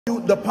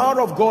The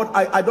power of God,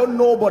 I don't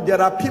know, but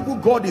there are people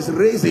God is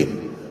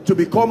raising to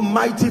become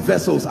mighty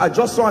vessels. I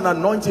just saw an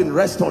anointing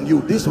rest on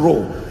you, this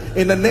role.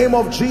 In the name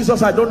of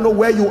Jesus, I don't know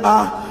where you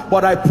are,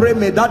 but I pray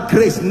may that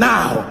grace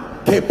now,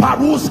 let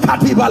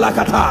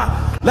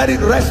it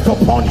rest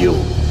upon you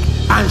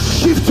and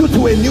shift you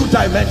to a new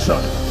dimension.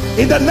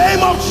 In the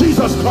name of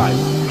Jesus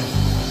Christ.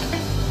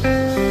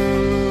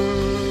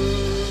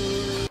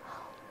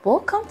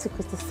 Welcome to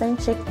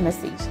Christocentric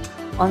Message.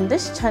 On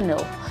this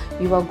channel,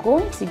 you are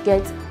going to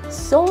get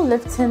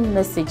soul-lifting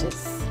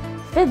messages,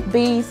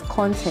 faith-based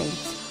content,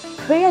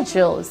 prayer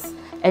drills,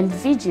 and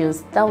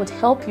videos that would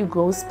help you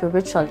grow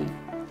spiritually.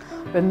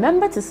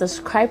 Remember to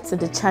subscribe to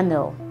the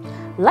channel,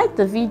 like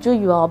the video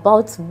you are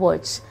about to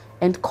watch,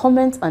 and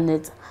comment on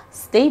it.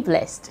 Stay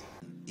blessed.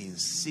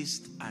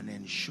 Insist and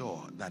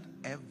ensure that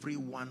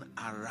everyone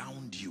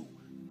around you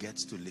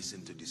gets to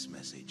listen to this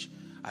message.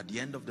 At the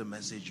end of the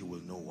message, you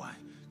will know why.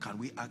 Can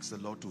we ask the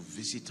Lord to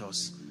visit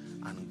us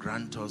and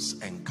grant us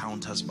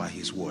encounters by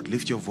his word?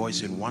 Lift your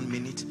voice in 1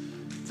 minute.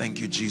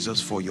 Thank you,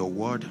 Jesus, for your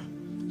word.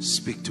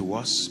 Speak to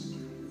us.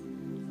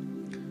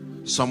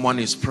 Someone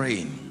is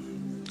praying,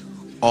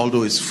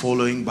 although is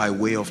following by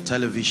way of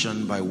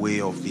television, by way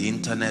of the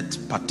internet.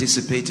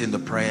 Participate in the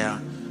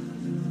prayer.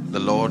 The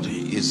Lord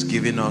is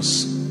giving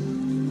us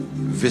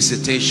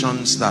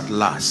visitations that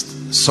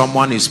last.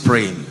 Someone is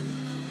praying.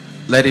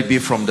 Let it be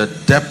from the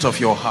depth of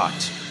your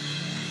heart.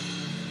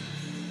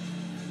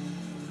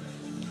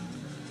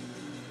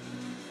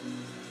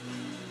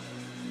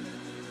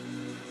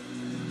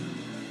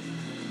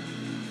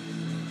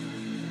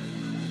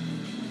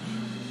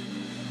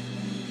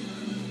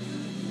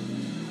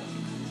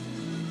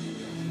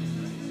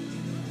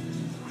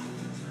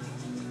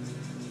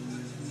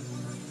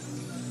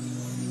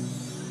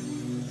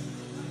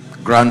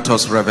 Grant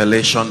us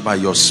revelation by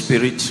your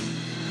spirit.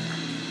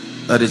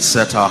 Let it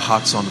set our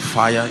hearts on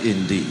fire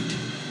indeed.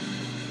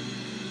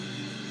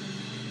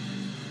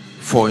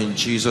 For in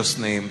Jesus'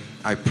 name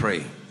I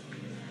pray.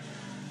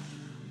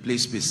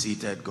 Please be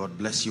seated. God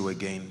bless you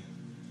again.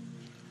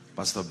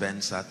 Pastor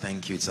Ben, sir,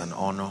 thank you. It's an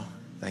honor.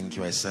 Thank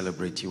you. I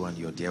celebrate you and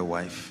your dear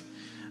wife.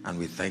 And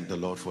we thank the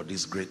Lord for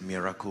this great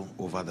miracle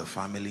over the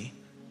family.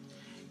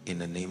 In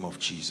the name of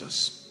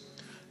Jesus.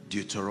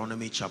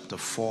 Deuteronomy chapter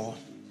 4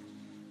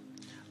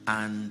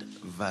 and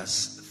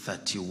verse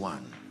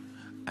 31.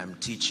 I'm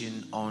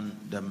teaching on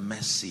the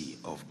mercy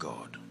of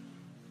God.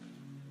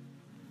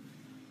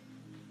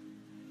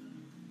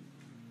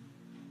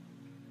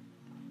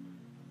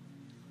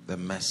 The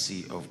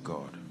mercy of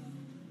God.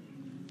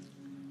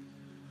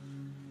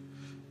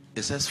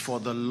 It says, for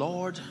the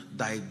Lord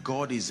thy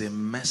God is a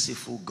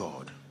merciful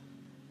God.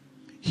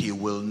 He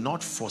will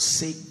not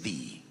forsake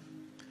thee,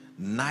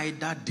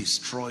 neither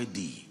destroy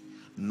thee,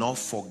 nor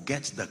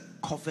forget the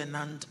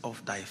covenant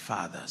of thy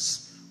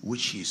fathers,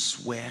 which he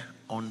sware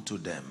unto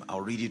them. I'll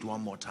read it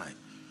one more time.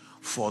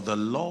 For the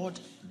Lord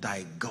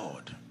thy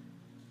God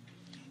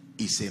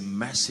is a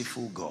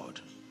merciful God.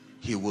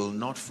 He will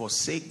not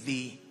forsake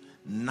thee,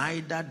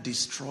 neither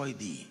destroy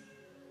thee,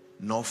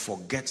 nor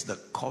forget the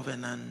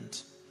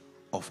covenant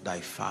of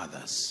thy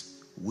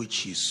fathers, which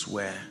he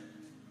sware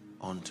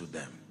unto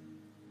them.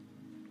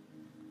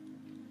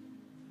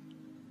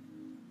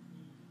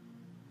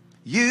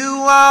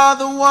 You are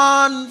the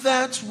one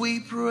that we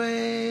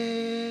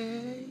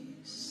praise.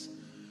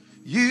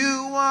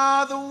 You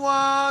are the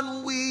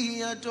one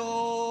we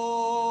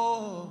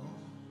adore.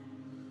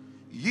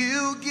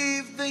 You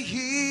give the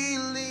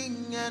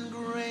healing and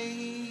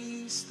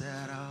grace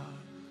that our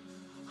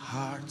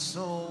hearts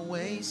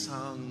always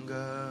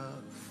hunger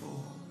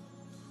for.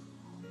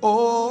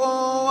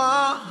 Oh,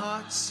 our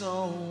hearts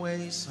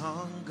always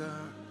hunger.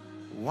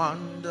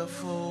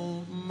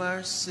 Wonderful,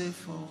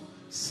 merciful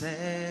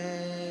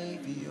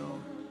Savior,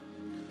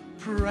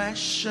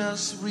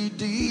 precious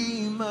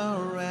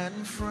Redeemer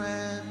and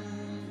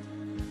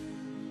friend.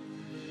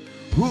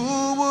 Who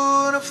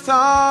would have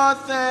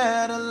thought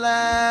that a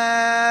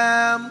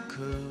lamb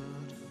could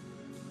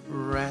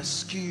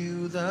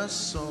rescue the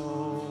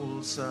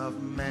souls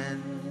of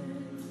men?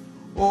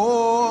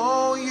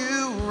 Oh,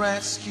 you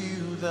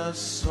rescue the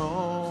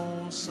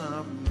souls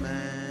of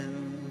men.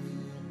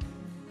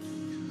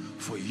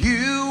 For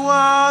you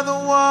are the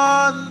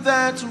one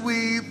that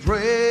we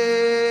praise.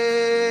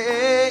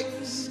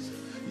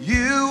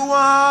 You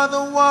are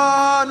the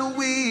one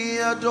we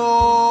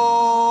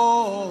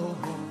adore.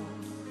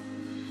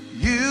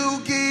 You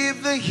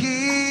give the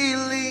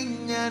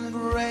healing and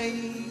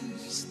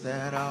grace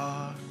that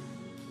our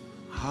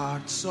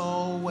hearts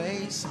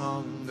always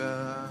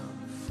hunger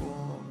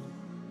for.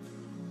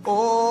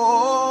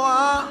 Oh,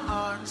 our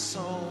hearts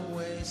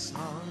always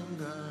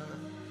hunger.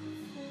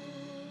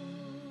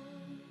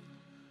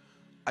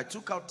 I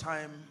took out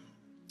time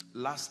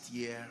last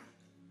year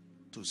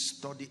to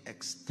study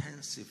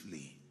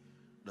extensively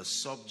the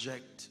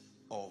subject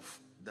of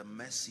the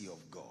mercy of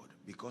God,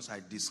 because I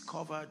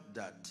discovered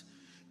that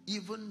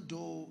even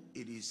though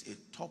it is a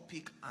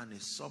topic and a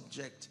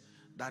subject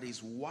that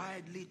is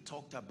widely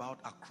talked about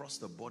across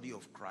the body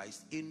of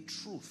Christ, in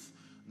truth,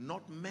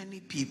 not many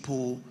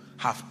people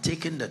have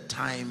taken the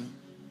time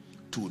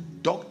to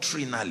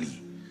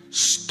doctrinally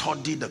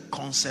study the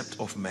concept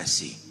of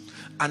mercy.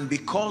 And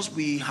because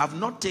we have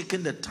not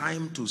taken the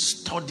time to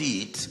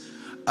study it,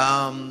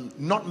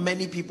 not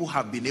many people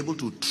have been able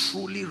to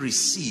truly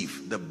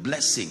receive the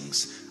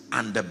blessings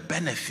and the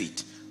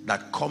benefit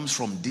that comes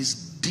from this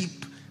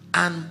deep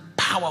and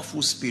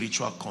powerful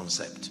spiritual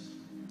concept.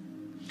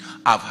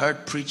 I've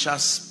heard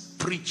preachers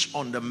preach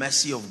on the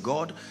mercy of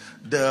God.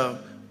 The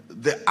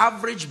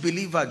average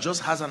believer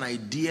just has an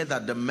idea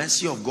that the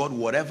mercy of God,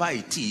 whatever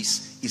it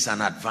is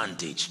an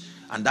advantage.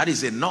 And that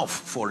is enough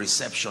for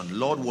reception.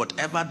 Lord,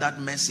 whatever that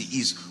mercy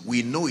is,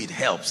 we know it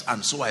helps,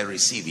 and so I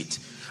receive it.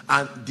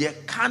 And there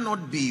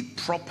cannot be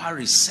proper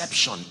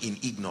reception in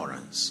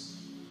ignorance.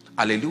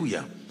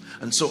 Hallelujah.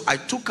 And so I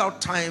took out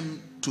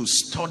time to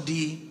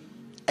study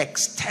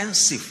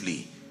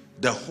extensively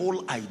the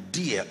whole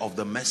idea of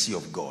the mercy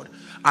of God.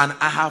 And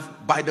I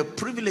have, by the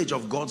privilege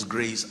of God's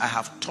grace, I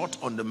have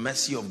taught on the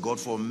mercy of God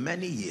for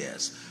many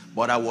years.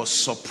 But I was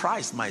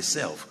surprised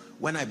myself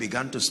when I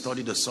began to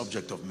study the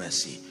subject of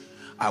mercy.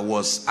 I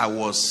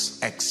was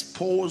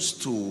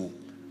exposed to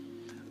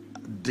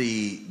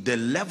the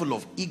level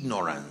of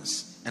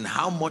ignorance and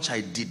how much I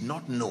did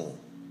not know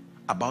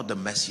about the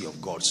mercy of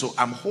God. So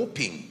I'm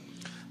hoping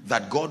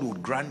that God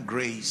would grant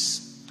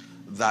grace,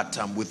 that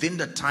within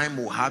the time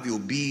we'll have, it will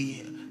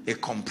be a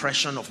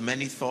compression of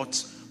many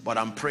thoughts, but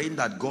I'm praying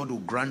that God will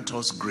grant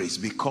us grace,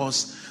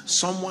 because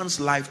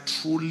someone's life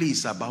truly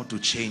is about to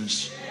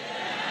change.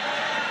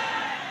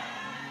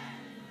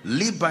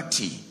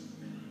 Liberty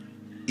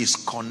is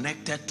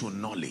connected to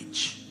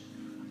knowledge,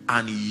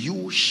 and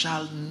you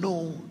shall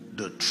know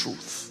the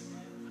truth,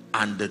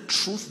 and the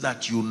truth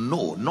that you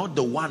know, not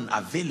the one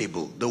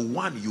available, the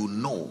one you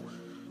know,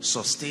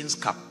 sustains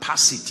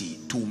capacity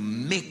to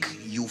make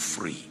you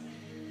free.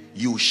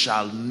 You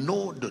shall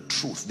know the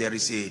truth. There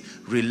is a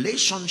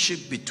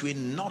relationship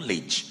between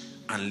knowledge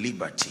and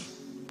liberty.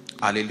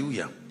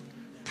 Hallelujah.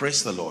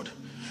 Praise the Lord.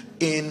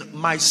 In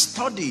my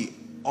study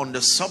on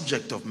the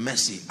subject of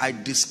mercy, I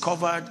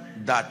discovered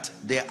that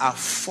there are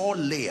 4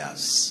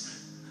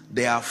 layers.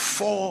 There are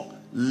 4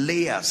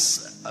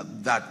 layers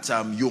that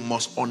you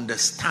must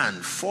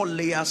understand. 4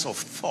 layers of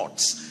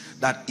thoughts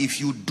that if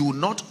you do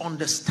not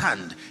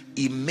understand,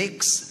 it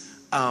makes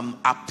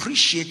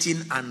appreciating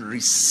and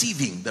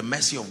receiving the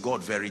mercy of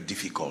God very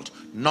difficult.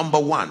 Number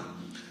 1,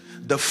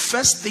 the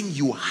first thing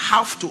you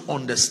have to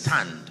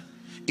understand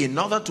in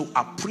order to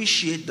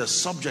appreciate the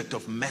subject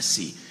of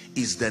mercy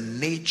is the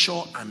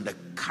nature and the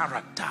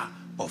character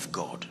of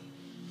God.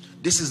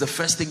 This is the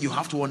first thing you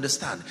have to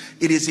understand.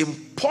 It is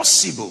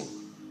impossible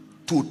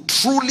to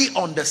truly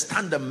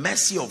understand the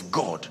mercy of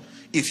God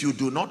if you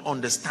do not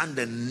understand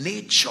the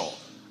nature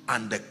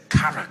and the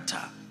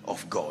character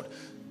of God.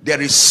 There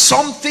is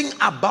something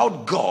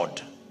about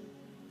God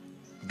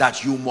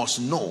that you must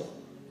know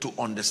to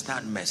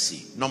understand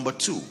mercy. Number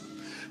 2,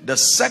 the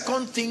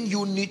second thing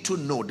you need to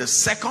know, the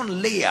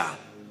second layer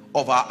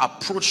of our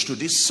approach to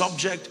this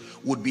subject,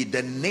 would be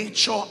the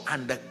nature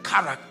and the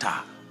character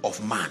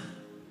of man.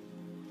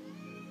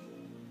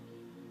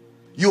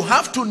 You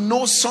have to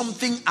know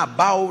something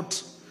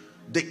about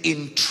the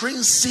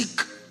intrinsic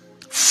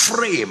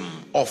frame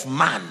of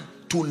man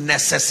to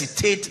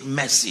necessitate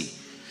mercy.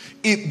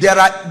 If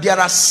there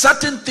are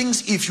certain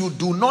things, if you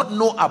do not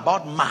know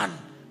about man,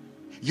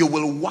 you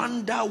will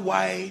wonder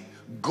why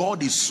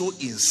God is so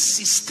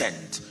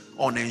insistent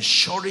on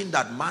ensuring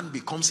that man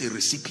becomes a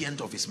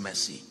recipient of his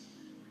mercy.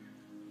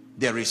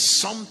 There is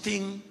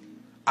something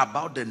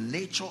about the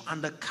nature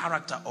and the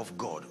character of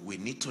God we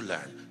need to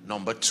learn.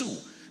 Number 2,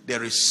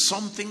 there is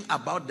something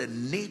about the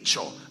nature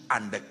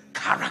and the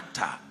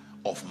character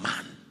of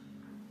man.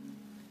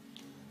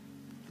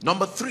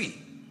 Number 3,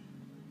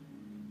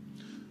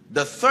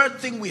 the third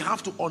thing we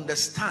have to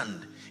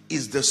understand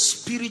is the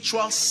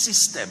spiritual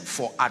system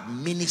for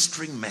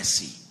administering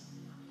mercy.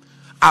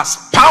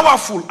 As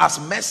powerful as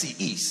mercy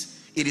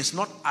is, it is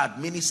not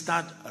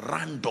administered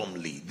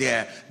randomly.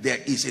 There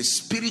is a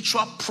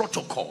spiritual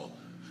protocol.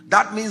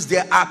 That means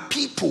there are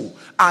people,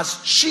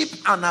 as cheap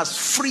and as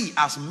free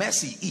as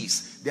mercy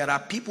is, there are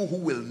people who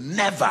will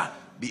never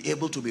be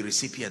able to be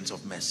recipients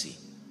of mercy.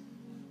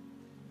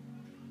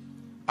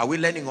 Are we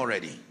learning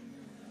already?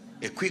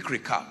 A quick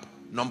recap.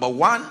 Number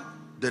 1,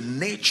 the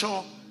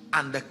nature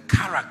and the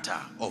character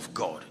of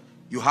God.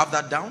 You have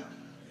that down?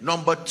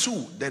 Number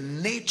 2, the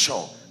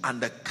nature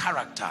and the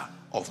character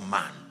of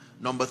man.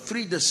 Number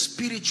 3, the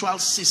spiritual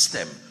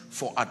system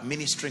for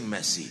administering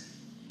mercy.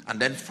 And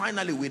then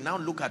finally, we now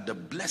look at the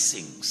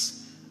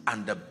blessings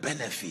and the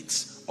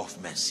benefits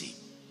of mercy.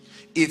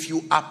 If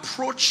you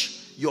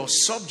approach your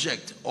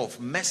subject of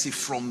mercy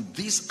from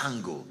this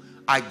angle,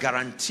 I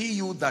guarantee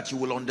you that you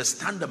will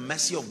understand the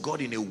mercy of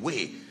God in a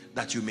way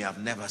that you may have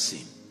never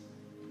seen.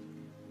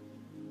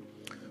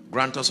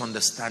 Grant us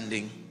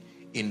understanding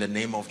in the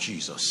name of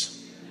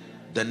Jesus.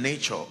 The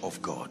nature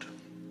of God.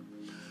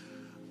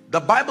 The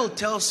Bible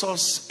tells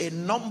us a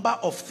number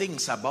of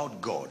things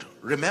about God.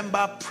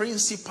 Remember,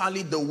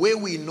 principally the way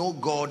we know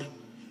God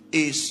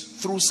is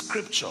through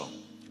scripture.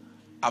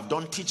 I've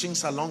done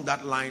teachings along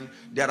that line.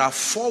 There are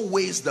 4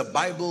 ways the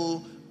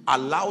Bible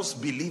allows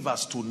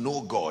believers to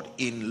know God.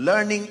 In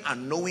learning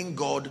and knowing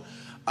God,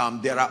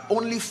 there are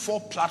only 4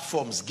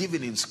 platforms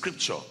given in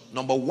scripture.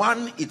 Number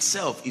 1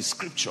 itself is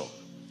scripture.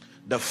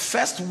 The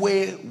first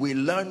way we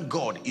learn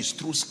God is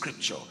through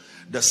scripture.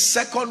 The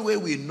second way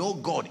we know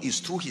God is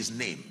through his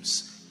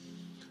names.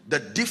 The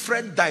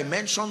different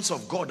dimensions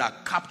of God are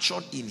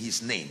captured in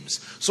his names.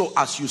 So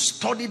as you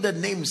study the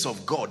names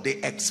of God, they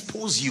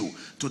expose you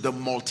to the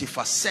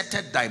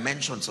multifaceted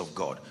dimensions of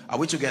God. Are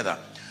we together?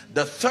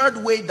 The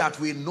third way that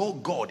we know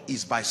God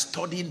is by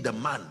studying the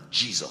man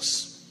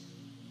Jesus.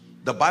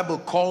 The Bible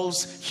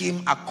calls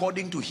him,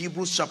 according to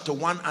Hebrews chapter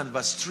 1 and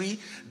verse 3,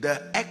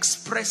 the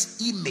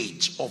express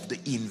image of the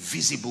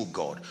invisible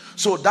God.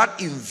 So that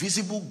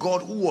invisible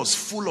God who was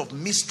full of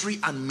mystery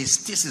and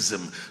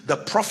mysticism, the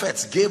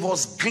prophets gave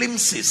us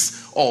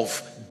glimpses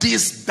of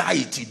this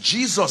deity.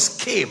 Jesus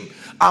came.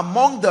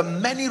 Among the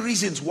many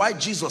reasons why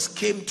Jesus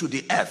came to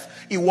the earth,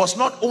 it was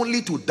not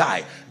only to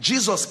die.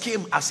 Jesus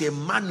came as a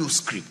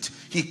manuscript.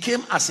 He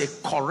came as a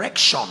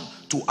correction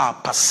to our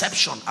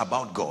perception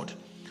about God.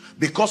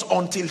 Because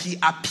until he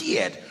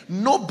appeared,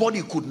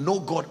 nobody could know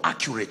God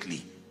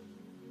accurately.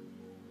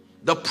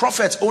 The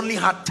prophets only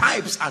had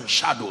types and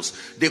shadows.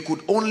 They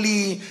could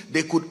only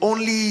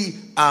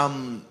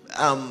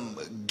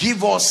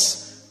give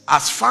us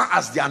as far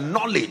as their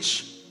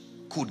knowledge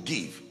could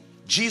give.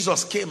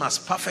 Jesus came as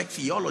perfect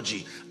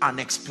theology and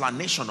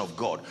explanation of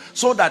God,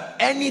 so that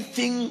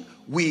anything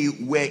we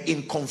were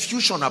in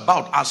confusion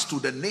about as to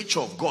the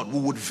nature of God, we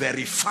would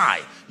verify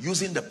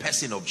using the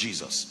person of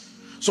Jesus.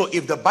 So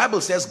if the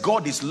Bible says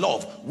God is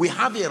love, we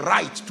have a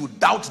right to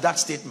doubt that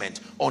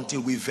statement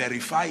until we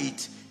verify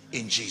it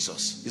in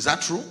Jesus. Is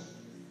that true?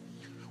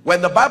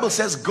 When the Bible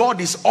says God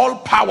is all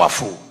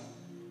powerful,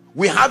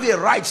 we have a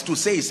right to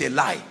say it's a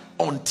lie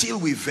until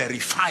we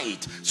verify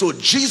it. So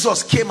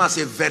Jesus came as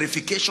a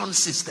verification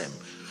system.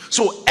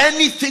 So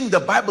anything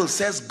the Bible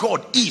says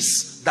God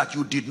is that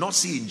you did not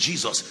see in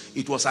Jesus,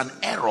 it was an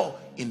error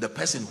in the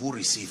person who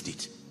received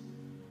it.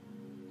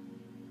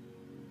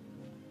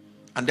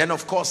 And then,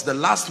 of course, the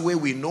last way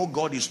we know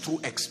God is through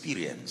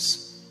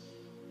experience.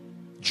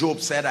 Job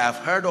said, I have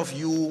heard of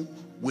you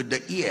with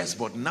the ears,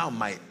 but now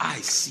my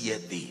eyes see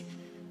thee.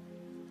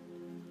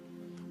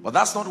 But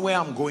that's not where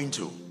I'm going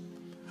to.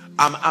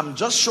 I'm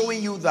just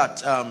showing you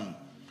that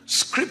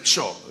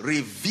scripture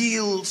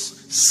reveals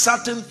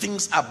certain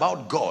things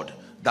about God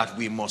that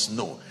we must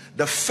know.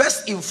 The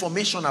first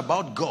information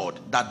about God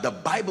that the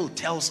Bible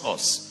tells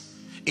us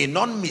in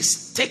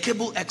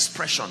unmistakable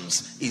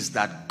expressions is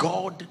that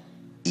God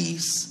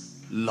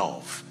is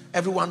love.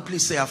 Everyone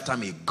please say after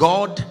me,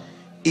 God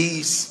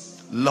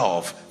is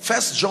love.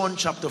 1 John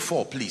chapter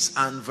 4 please,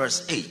 and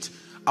verse 8.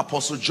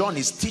 Apostle John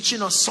is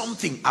teaching us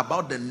something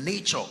about the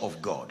nature of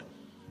God.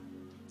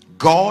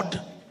 God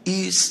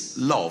is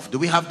love. Do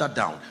we have that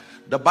down?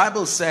 The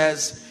Bible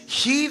says,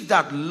 he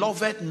that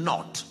loveth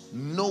not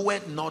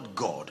knoweth not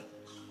God,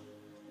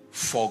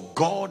 for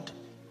God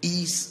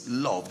is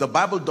love. The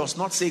Bible does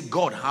not say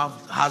God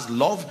has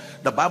love.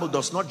 The Bible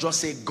does not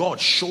just say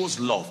God shows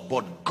love,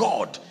 but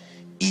God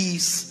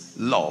is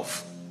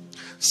love.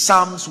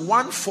 Psalms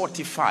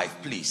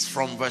 145 please,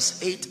 from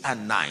verse 8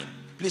 and 9.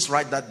 Please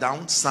write that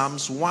down.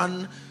 Psalms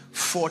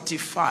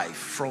 145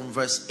 from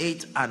verse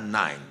 8 and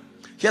 9.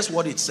 Here's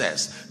what it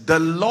says. The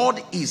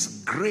Lord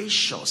is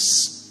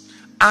gracious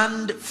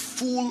and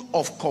full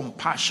of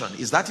compassion.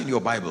 Is that in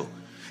your Bible?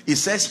 It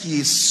says he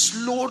is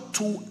slow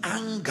to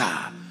anger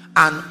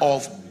and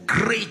of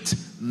great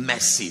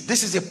mercy.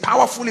 This is a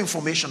powerful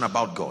information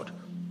about God.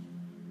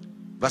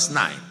 Verse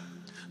 9.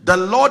 The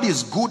Lord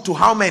is good to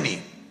how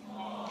many?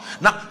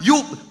 Now,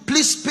 you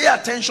please pay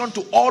attention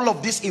to all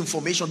of this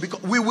information,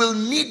 because we will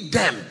need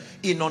them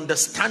in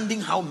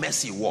understanding how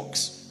mercy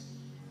works.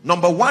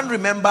 Number one,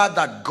 remember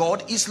that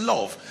God is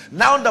love.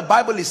 Now the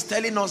Bible is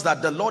telling us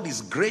that the Lord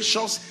is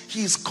gracious,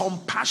 he is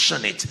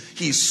compassionate,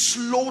 he is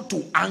slow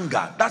to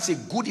anger. That's a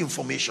good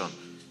information.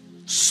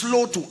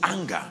 Slow to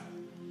anger.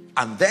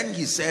 And then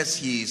he says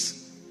he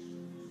is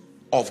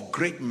of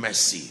great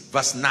mercy.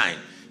 Verse 9,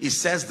 it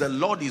says the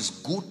Lord is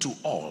good to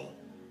all,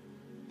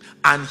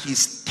 and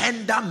his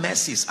tender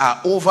mercies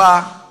are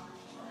over.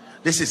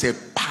 This is a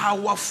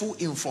powerful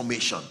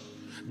information.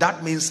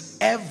 That means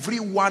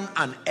everyone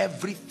and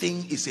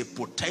everything is a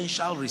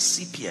potential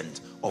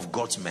recipient of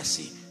God's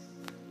mercy.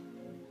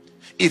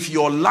 If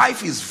your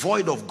life is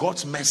void of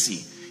God's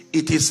mercy,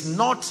 it is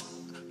not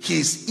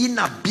his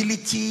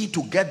inability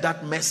to get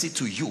that mercy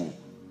to you.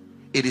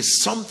 It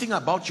is something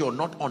about your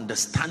not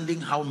understanding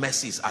how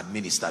mercy is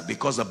administered,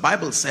 because the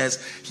Bible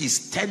says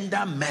his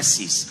tender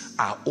mercies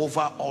are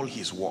over all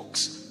his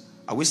works.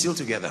 Are we still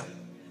together?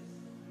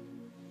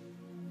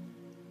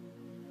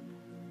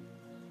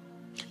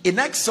 In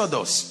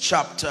Exodus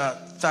chapter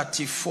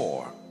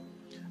 34,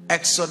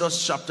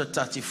 Exodus chapter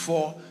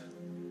 34,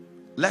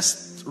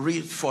 let's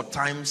read for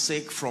time's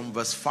sake from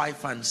verse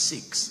 5 and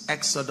 6.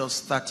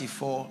 Exodus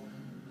 34,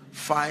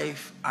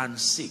 5 and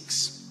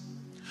 6.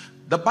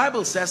 The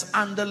Bible says,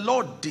 and the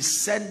Lord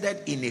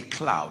descended in a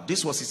cloud.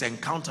 This was his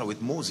encounter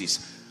with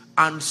Moses,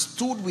 and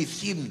stood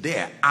with him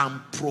there and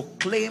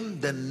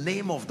proclaimed the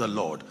name of the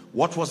Lord.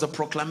 What was the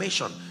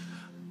proclamation?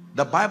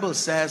 The Bible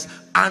says,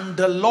 and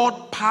the Lord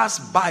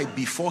passed by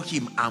before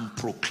him and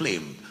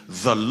proclaimed,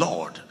 the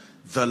Lord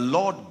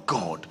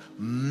God,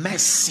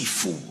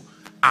 merciful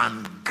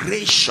and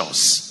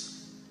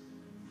gracious,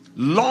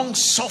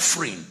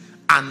 long-suffering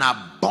and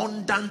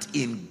abundant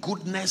in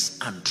goodness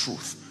and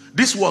truth.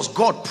 This was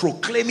God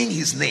proclaiming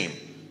his name.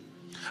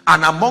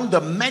 And among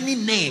the many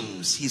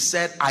names, he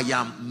said, I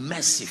am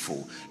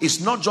merciful.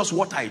 It's not just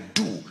what I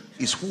do,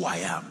 it's who I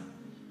am.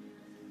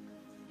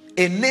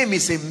 A name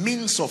is a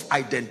means of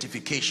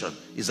identification.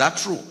 Is that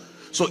true?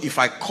 So if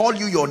I call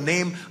you your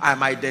name,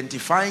 I'm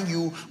identifying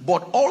you.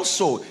 But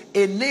also,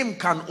 a name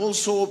can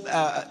also,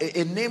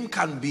 a name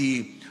can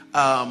be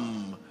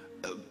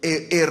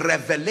a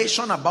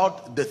revelation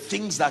about the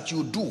things that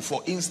you do.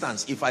 For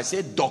instance, if I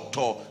say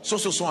doctor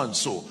so and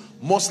so,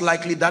 most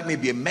likely that may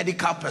be a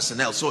medical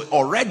personnel. So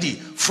already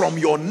from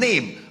your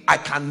name, I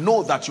can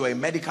know that you're a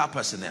medical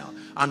personnel.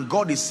 And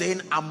God is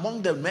saying,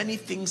 among the many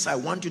things I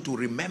want you to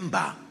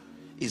remember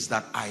is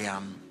that I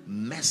am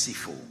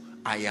merciful,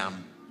 I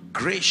am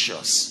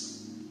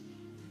gracious.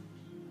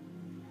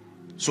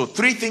 So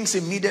three things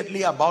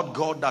immediately about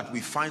God that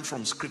we find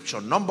from scripture.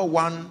 Number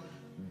one,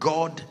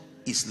 God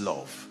is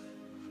love.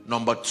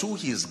 Number two,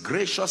 he is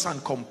gracious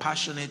and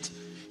compassionate.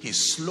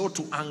 He's slow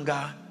to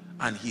anger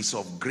and he's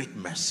of great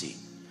mercy.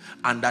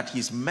 And that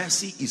his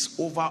mercy is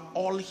over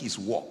all his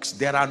works.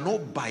 There are no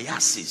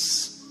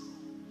biases.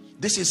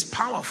 This is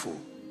powerful.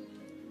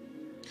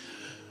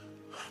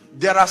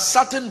 There are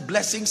certain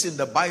blessings in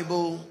the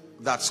Bible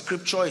that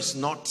scripture is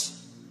not,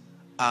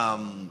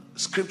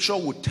 scripture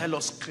would tell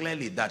us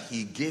clearly that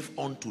he gave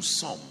unto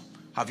some.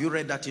 Have you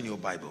read that in your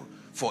Bible?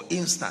 For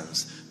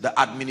instance, the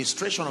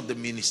administration of the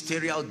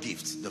ministerial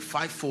gifts, the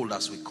fivefold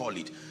as we call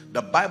it,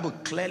 the Bible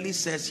clearly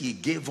says he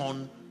gave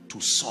on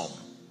to some.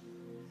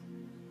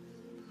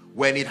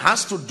 When it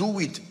has to do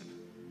with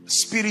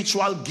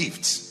spiritual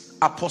gifts,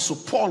 Apostle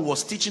Paul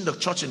was teaching the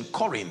church in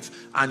Corinth,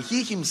 and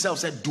he himself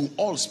said, do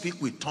all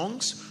speak with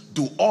tongues?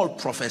 Do all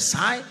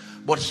prophesy?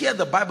 But here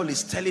the Bible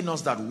is telling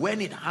us that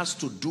when it has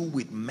to do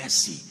with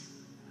mercy,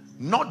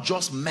 not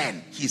just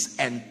men, his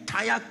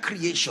entire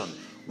creation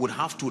would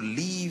have to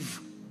live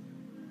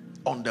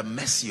on the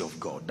mercy of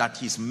God, that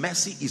his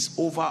mercy is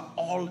over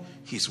all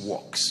his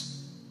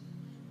works.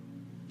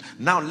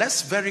 Now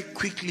let's very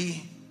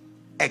quickly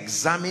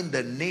examine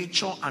the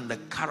nature and the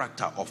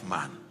character of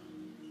man.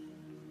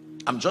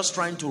 I'm just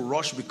trying to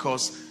rush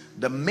because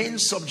the main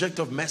subject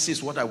of mercy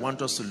is what I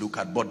want us to look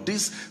at, but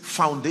these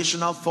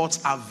foundational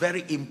thoughts are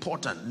very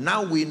important.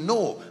 Now we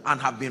know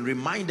and have been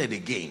reminded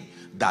again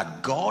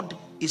that God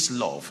is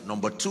love.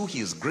 Number two, he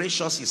is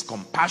gracious, he's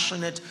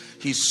compassionate,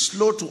 he's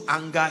slow to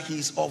anger,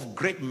 he's of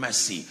great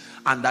mercy,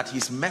 and that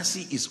his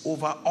mercy is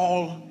over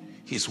all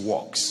his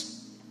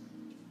works.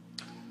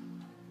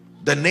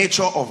 The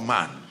nature of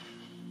man.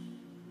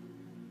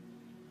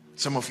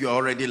 Some of you are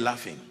already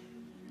laughing.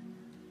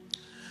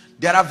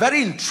 There are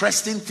very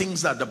interesting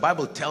things that the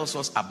Bible tells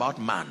us about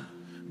man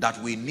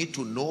that we need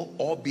to know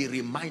or be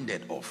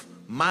reminded of.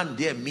 Man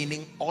there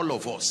meaning all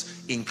of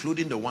us,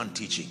 including the one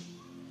teaching.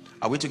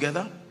 Are we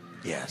together?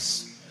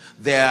 Yes.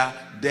 There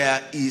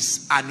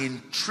is an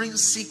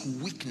intrinsic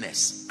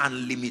weakness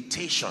and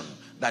limitation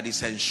that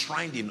is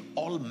enshrined in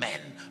all men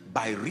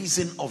by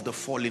reason of the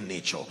fallen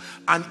nature.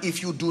 And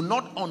if you do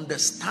not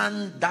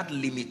understand that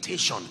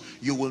limitation,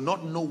 you will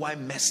not know why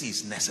mercy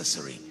is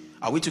necessary.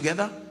 Are we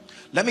together?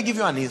 Let me give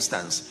you an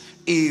instance.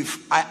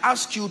 If I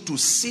ask you to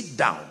sit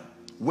down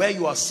where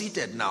you are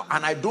seated now,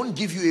 and I don't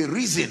give you a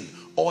reason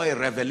or a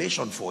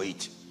revelation for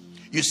it,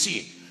 you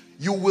see,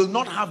 you will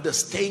not have the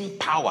staying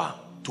power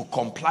to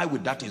comply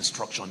with that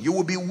instruction. You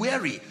will be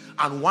weary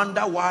and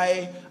wonder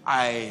why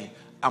I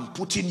am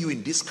putting you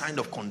in this kind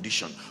of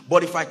condition.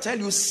 But if I tell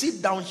you,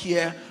 sit down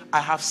here,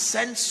 I have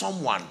sent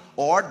someone,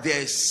 or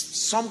there's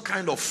some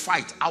kind of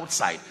fight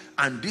outside,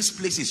 and this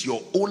place is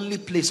your only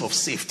place of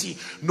safety.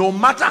 No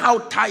matter how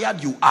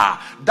tired you are,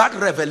 that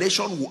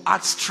revelation will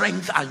add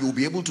strength and you'll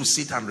be able to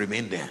sit and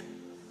remain there.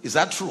 Is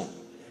that true?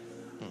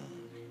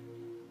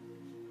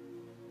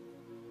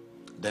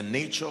 The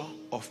nature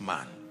of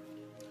man.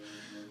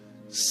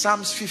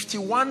 Psalms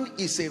 51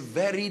 is a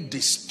very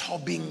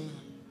disturbing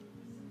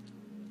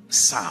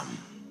psalm.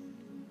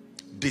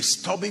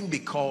 Disturbing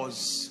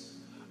because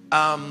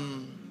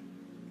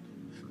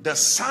the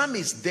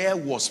psalmist there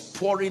was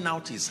pouring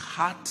out his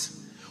heart.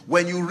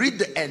 When you read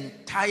the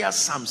entire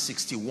Psalm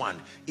 61,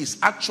 it's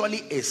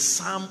actually a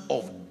psalm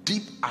of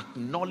deep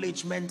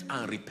acknowledgement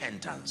and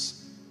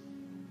repentance.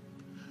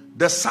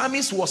 The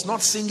psalmist was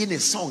not singing a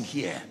song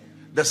here.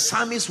 The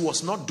psalmist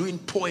was not doing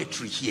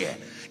poetry here.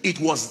 It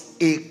was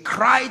a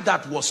cry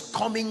that was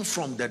coming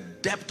from the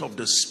depth of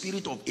the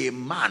spirit of a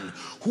man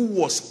who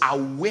was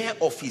aware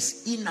of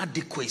his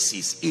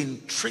inadequacies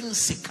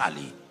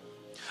intrinsically.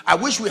 I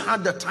wish we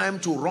had the time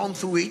to run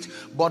through it,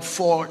 but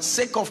for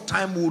sake of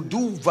time, we'll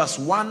do verse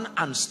 1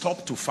 and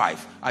stop to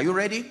 5. Are you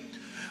ready?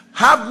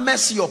 Have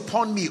mercy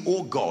upon me,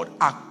 O God,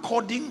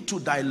 according to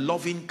thy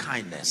loving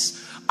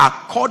kindness,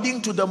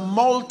 according to the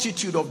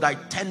multitude of thy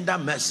tender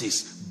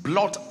mercies.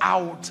 Blot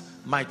out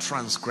my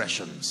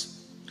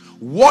transgressions.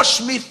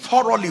 Wash me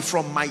thoroughly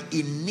from my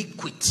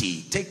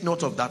iniquity. Take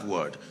note of that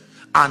word.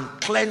 And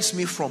cleanse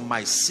me from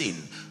my sin.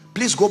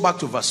 Please go back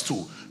to verse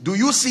 2. Do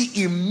you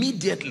see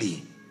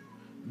immediately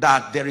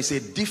that there is a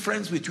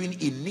difference between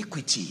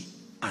iniquity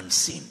and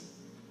sin?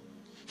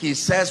 He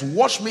says,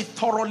 wash me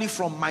thoroughly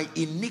from my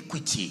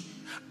iniquity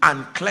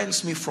and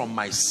cleanse me from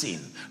my sin.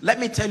 Let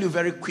me tell you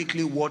very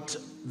quickly what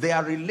they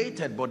are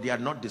related, but they are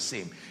not the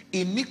same.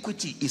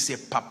 Iniquity is a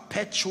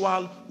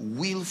perpetual,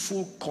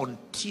 willful,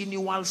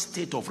 continual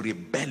state of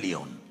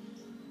rebellion.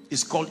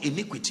 It's called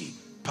iniquity.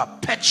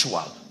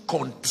 Perpetual,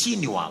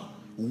 continual,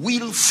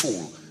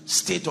 willful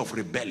state of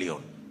rebellion.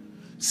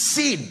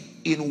 Sin,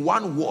 in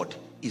one word,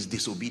 is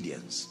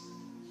disobedience.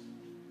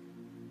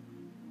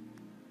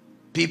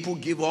 People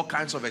give all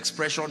kinds of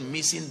expression,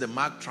 missing the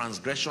mark,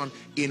 transgression.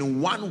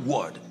 In one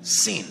word,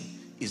 sin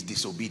is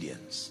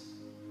disobedience.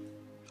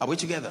 Are we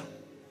together?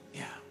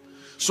 Yeah.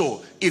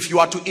 So if you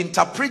are to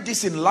interpret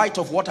this in light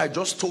of what I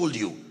just told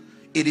you,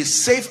 it is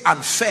safe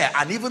and fair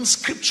and even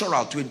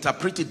scriptural to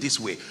interpret it this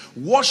way.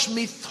 Wash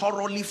me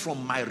thoroughly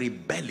from my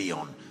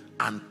rebellion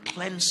and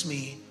cleanse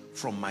me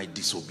from my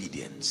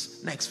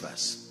disobedience. Next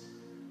verse.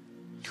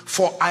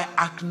 For I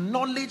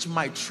acknowledge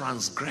my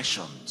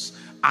transgressions,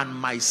 and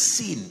my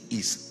sin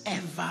is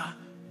ever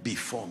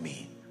before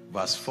me.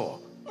 Verse 4.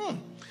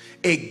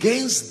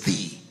 Against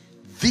thee,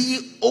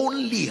 thee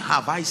only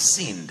have I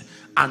sinned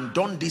and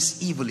done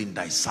this evil in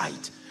thy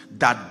sight,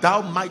 that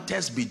thou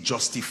mightest be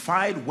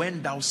justified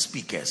when thou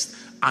speakest,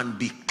 and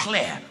be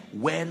clear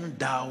when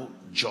thou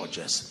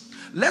judgest.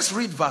 Let's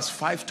read verse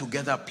 5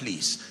 together,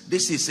 please.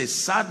 This is a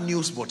sad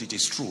news, but it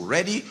is true.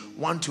 Ready?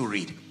 1, 2,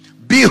 read.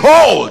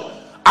 Behold,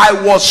 I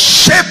was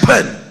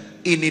shapen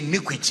in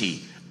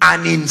iniquity,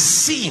 and in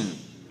sin.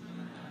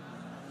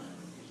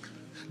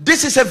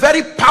 This is a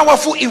very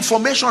powerful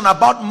information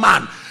about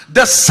man.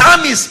 The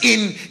psalmist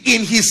in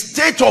his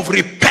state of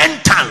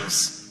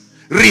repentance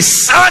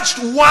researched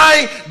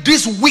why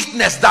this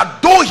weakness,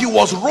 that though he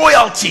was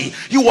royalty,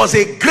 he was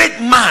a great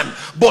man,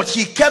 but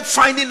he kept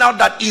finding out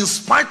that in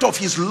spite of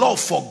his love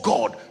for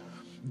God,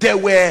 there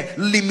were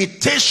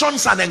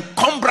limitations and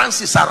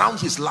encumbrances around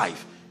his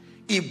life.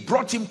 It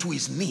brought him to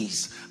his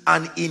knees,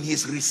 and in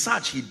his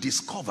research he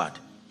discovered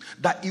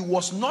that it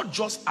was not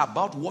just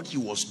about what he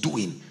was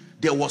doing.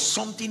 There was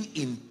something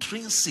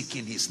intrinsic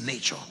in his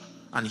nature.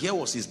 And here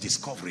was his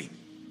discovery.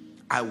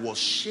 I was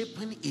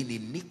shapen in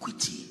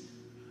iniquity,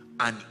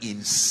 and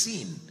in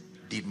sin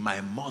did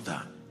my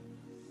mother.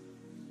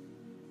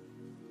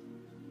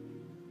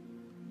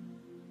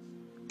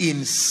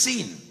 In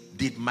sin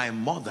did my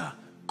mother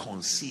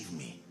conceive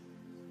me.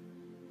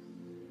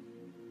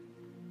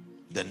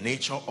 The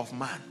nature of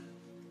man.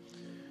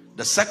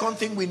 The second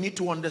thing we need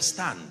to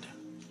understand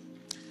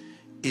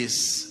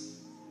is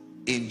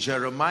in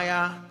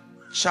Jeremiah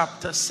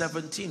chapter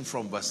 17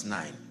 from verse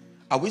 9.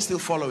 Are we still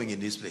following in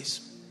this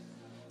place?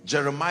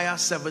 Jeremiah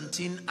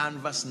 17 and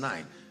verse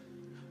 9.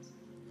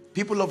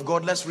 People of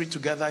God, let's read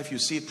together if you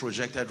see it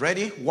projected.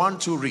 Ready? 1,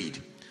 2, read.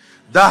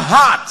 The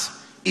heart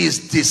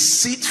is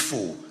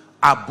deceitful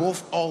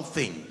above all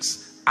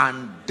things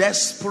and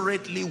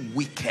desperately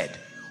wicked.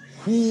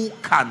 Who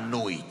can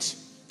know it?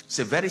 It's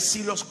a very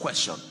serious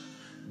question.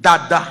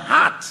 That the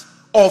heart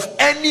of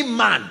any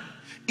man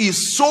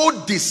is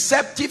so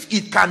deceptive,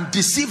 it can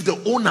deceive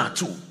the owner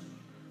too.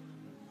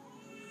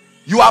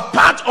 You are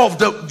part of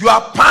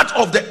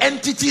the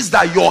entities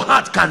that your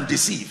heart can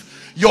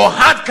deceive. Your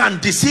heart can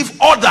deceive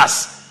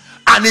others,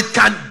 and it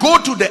can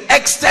go to the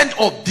extent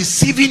of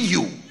deceiving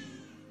you.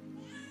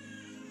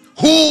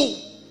 Who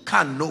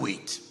can know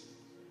it?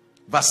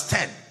 Verse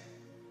 10.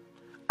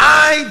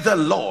 I, the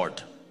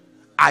Lord,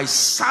 I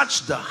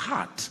search the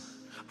heart,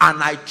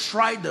 and I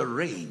try the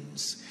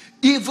reins,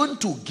 even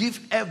to give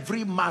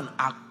every man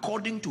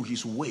according to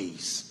his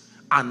ways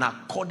and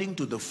according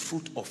to the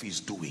fruit of his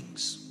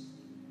doings.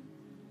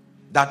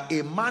 That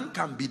a man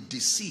can be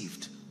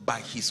deceived by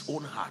his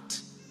own heart.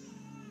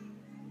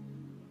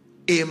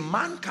 A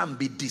man can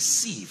be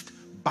deceived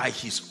by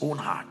his own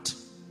heart.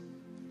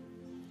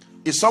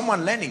 Is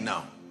someone learning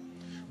now?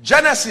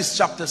 Genesis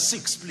chapter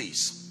 6,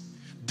 please.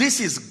 This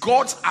is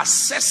God's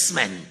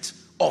assessment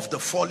of the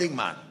falling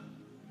man.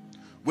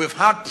 We've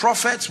had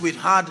prophets,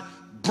 we've had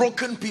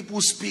broken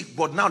people speak,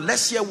 but now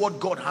let's hear what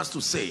God has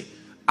to say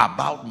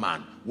about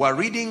man. We're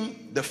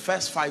reading the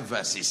first 5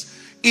 verses.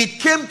 It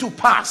came to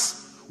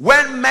pass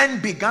when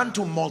men began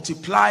to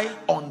multiply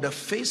on the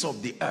face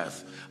of the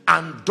earth,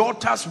 and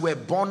daughters were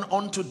born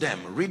unto them,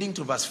 reading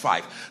to verse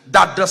 5,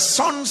 that the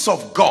sons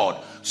of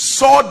God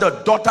saw the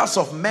daughters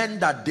of men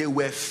that they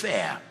were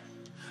fair,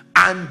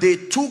 and they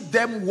took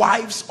them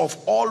wives of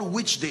all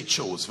which they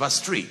chose.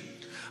 Verse 3.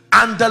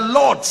 And the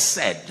Lord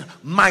said,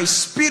 my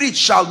spirit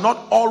shall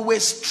not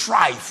always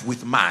strive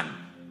with man,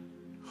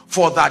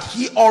 for that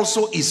he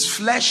also is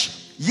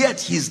flesh, yet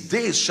his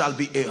days shall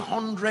be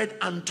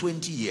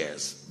 120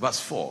 years. Verse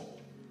 4.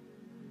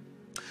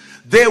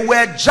 There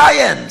were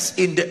giants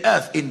in the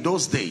earth in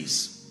those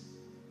days.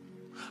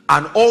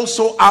 And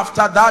also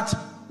after that,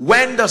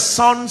 when the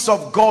sons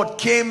of God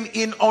came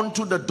in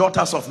unto the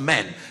daughters of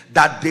men,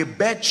 that they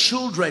bare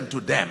children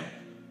to them,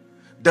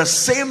 the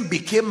same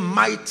became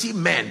mighty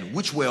men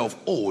which were of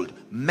old,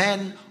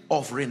 men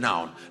of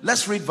renown.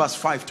 Let's read verse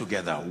 5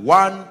 together.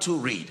 1, 2,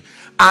 read.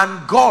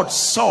 And God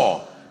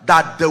saw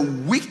that the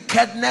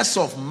wickedness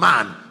of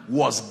man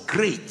was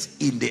great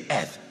in the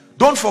earth.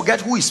 Don't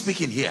forget who is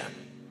speaking here.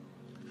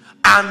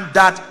 And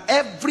that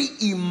every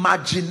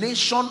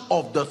imagination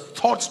of the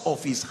thoughts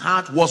of his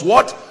heart was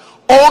what?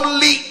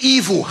 Only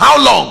evil. How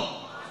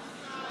long?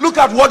 Look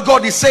at what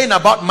God is saying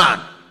about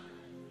man.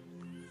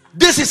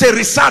 This is a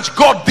research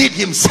God did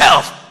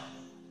himself.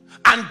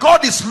 And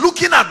God is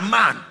looking at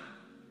man.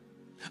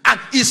 And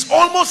it's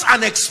almost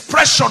an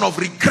expression of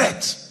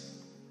regret.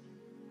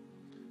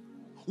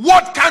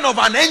 What kind of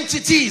an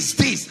entity is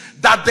this?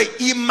 That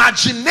the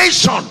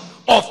imagination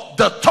of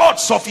the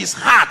thoughts of his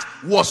heart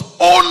was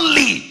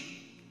only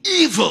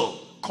evil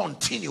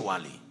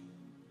continually.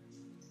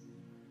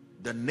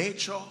 The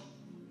nature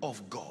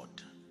of God,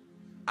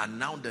 and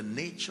now the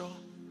nature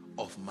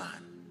of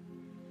man.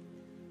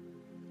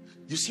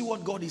 You see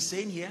what God is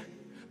saying here?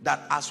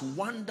 That as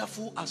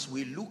wonderful as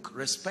we look,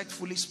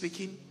 respectfully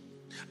speaking,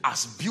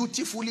 as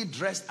beautifully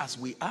dressed as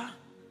we are,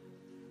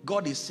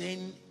 God is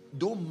saying,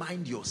 don't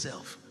mind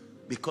yourself,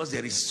 because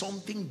there is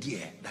something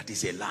there that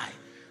is a lie.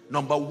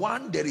 Number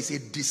one, there is a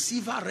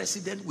deceiver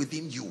resident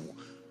within you,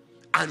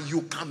 and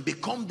you can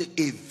become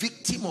a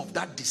victim of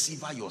that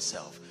deceiver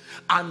yourself.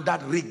 And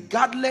that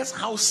regardless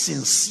how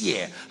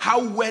sincere,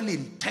 how well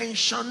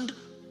intentioned,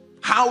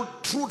 how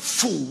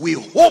truthful we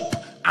hope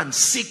and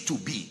seek to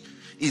be,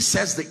 it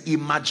says the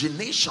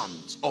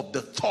imaginations of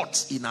the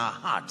thoughts in our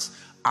hearts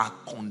are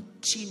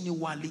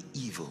continually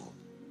evil.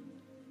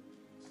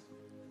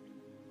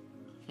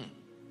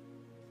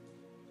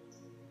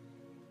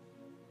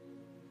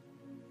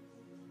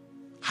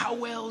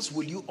 How else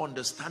will you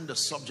understand the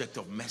subject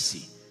of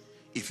mercy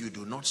if you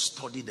do not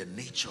study the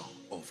nature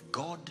of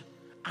God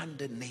and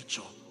the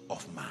nature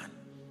of man?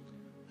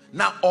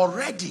 Now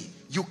already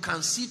you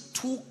can see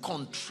two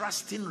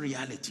contrasting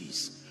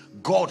realities.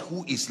 God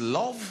who is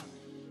love,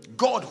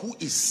 God who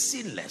is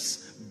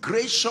sinless,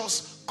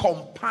 gracious,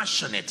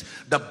 compassionate.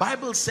 The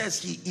Bible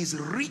says he is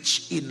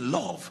rich in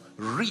love,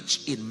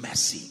 rich in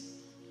mercy.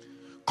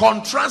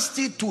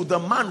 Contrasted to the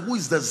man who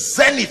is the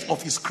zenith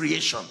of his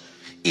creation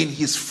in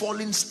his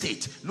fallen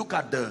state. Look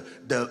at the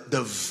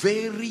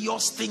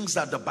various things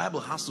that the Bible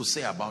has to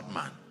say about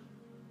man.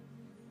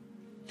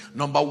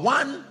 Number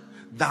one,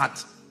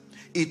 that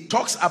it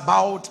talks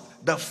about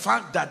the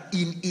fact that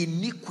in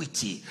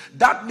iniquity,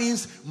 that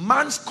means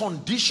man's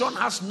condition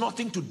has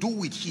nothing to do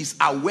with his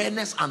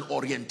awareness and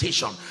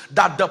orientation.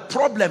 That the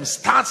problem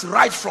starts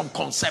right from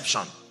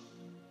conception.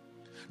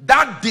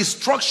 That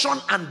destruction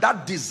and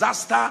that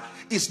disaster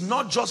is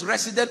not just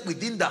resident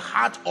within the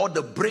heart or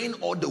the brain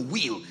or the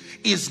will.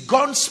 It's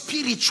gone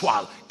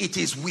spiritual. It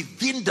is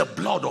within the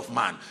blood of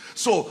man.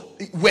 So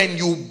when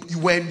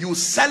you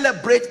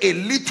celebrate a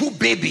little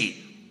baby,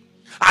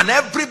 and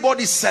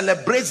everybody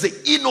celebrates the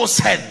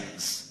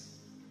innocence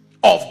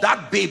of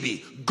that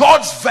baby,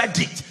 God's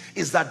verdict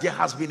is that there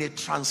has been a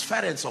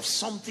transference of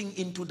something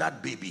into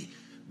that baby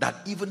that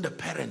even the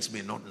parents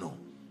may not know.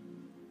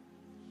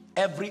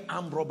 Every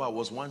armed robber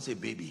was once a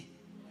baby.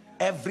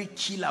 Every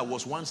killer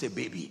was once a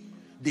baby.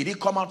 Did he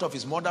come out of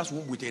his mother's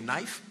womb with a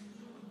knife?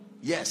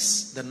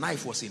 Yes, the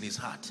knife was in his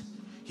heart.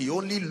 He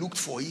only looked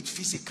for it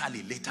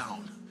physically later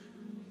on.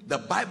 The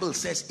Bible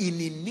says in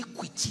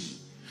iniquity.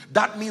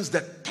 That means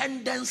the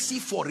tendency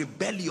for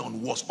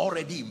rebellion was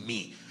already in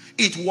me.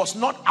 It was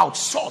not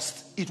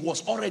outsourced. It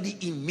was already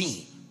in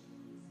me.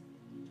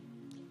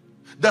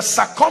 The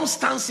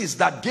circumstances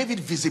that gave it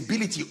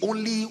visibility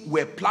only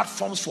were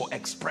platforms for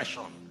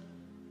expression.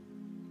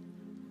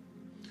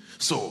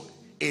 So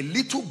a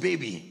little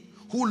baby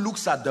who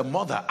looks at the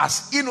mother,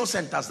 as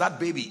innocent as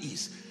that baby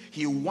is,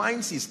 he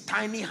winds his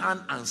tiny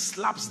hand and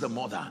slaps the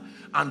mother,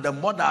 and the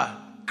mother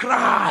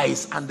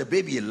cries and the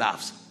baby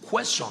laughs.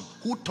 Question: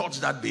 who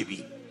touched that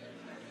baby?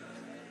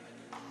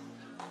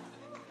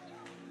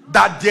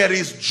 That there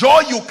is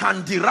joy you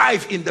can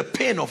derive in the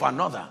pain of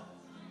another.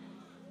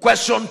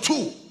 Question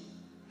two: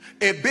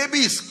 a baby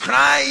is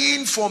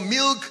crying for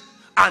milk,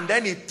 and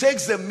then he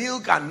takes the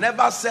milk and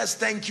never says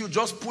thank you,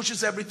 just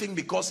pushes everything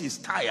because he's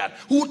tired.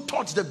 Who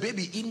taught the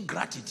baby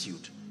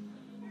ingratitude?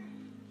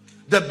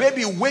 The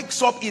baby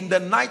wakes up in the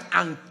night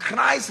and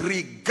cries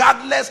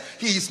regardless.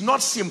 He is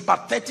not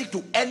sympathetic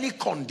to any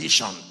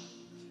condition.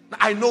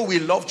 I know we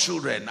love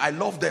children. I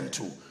love them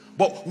too.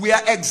 But we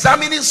are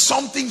examining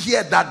something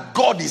here that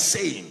God is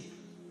saying.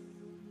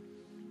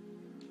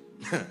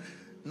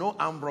 No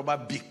armed robber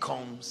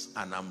becomes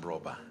an armed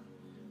robber.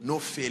 No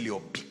failure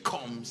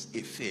becomes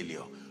a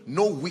failure.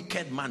 No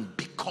wicked man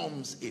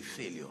becomes a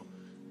failure.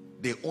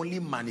 They only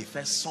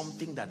manifest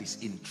something that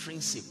is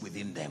intrinsic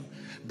within them.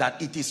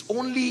 That it is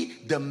only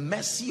the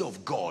mercy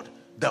of God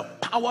The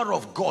power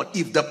of God,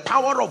 if the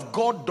power of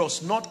God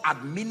does not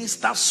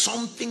administer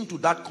something to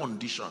that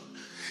condition,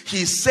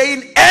 he's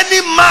saying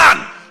any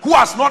man who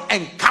has not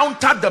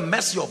encountered the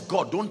mercy of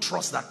God, don't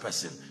trust that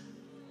person.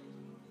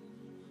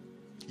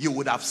 You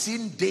would have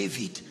seen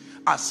David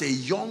as a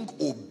young,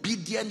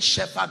 obedient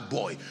shepherd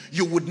boy.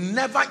 You would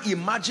never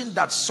imagine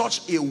that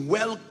such a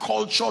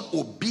well-cultured,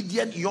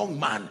 obedient young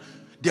man,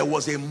 there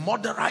was a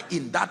murderer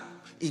in that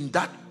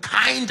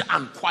kind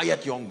and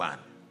quiet young man.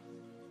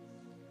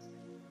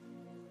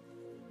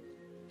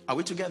 Are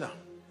we together?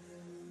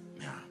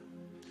 Yeah.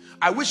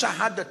 I wish I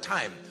had the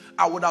time.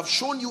 I would have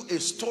shown you a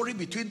story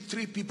between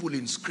three people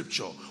in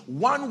scripture.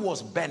 One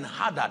was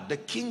Ben-Hadad, the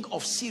king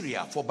of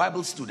Syria, for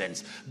Bible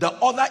students. The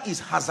other is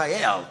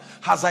Hazael.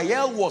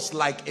 Hazael was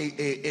like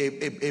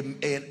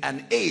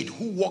an aide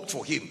who worked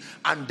for him.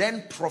 And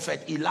then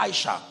Prophet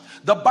Elisha.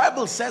 The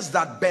Bible says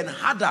that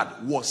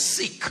Ben-Hadad was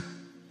sick.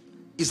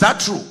 Is that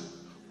true?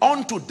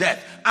 Unto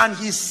death. And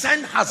he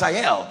sent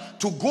Hazael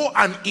to go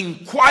and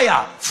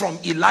inquire from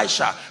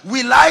Elisha,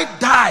 will I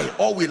die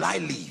or will I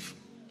live?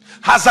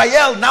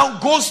 Hazael now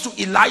goes to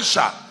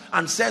Elisha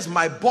and says,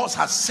 my boss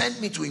has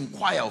sent me to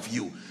inquire of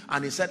you.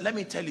 And he said, let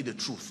me tell you the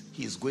truth.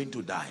 He is going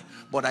to die,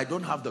 but I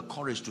don't have the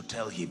courage to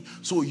tell him.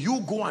 So you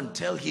go and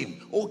tell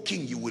him, oh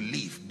king, you will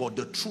live. But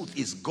the truth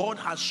is, God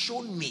has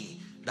shown me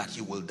that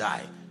he will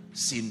die.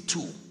 Scene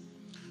 2.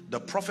 The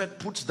prophet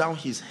puts down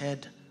his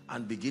head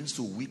and begins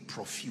to weep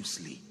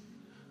profusely.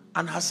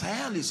 And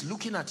Hazael is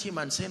looking at him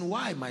and saying,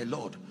 why, my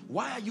Lord?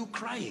 Why are you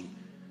crying?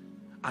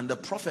 And the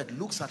prophet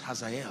looks at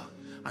Hazael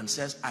and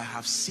says, I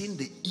have seen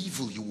the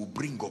evil you will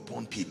bring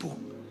upon people.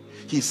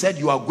 He said,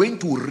 you are going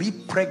to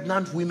rip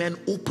pregnant women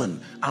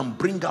open and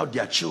bring out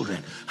their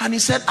children. And he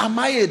said, am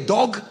I a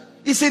dog?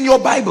 It's in your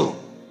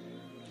Bible.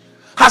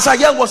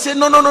 Hazael was saying,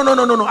 no,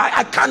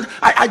 I can't,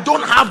 I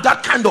don't have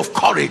that kind of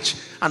courage.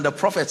 And the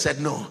prophet said,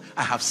 no,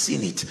 I have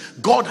seen it.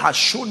 God has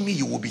shown me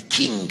you will be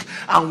king.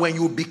 And when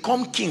you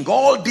become king,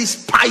 all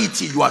this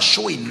piety you are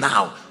showing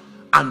now.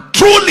 And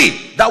truly,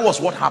 that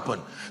was what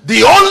happened.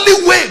 The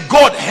only way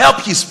God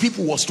helped his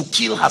people was to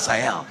kill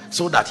Hazael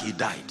so that he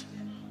died.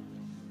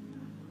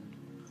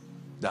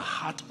 The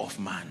heart of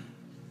man.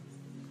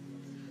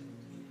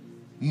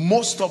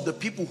 Most of the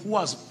people who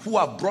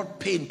have brought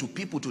pain to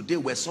people today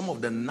were some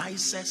of the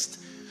nicest,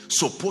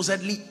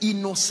 supposedly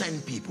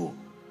innocent people.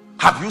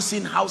 Have you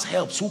seen house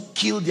helps who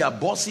killed their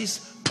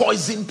bosses,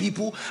 poisoned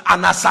people,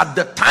 and as at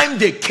the time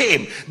they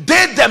came,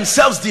 they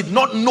themselves did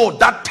not know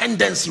that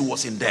tendency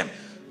was in them.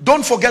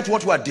 Don't forget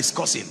what we are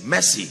discussing.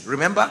 Mercy,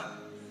 remember?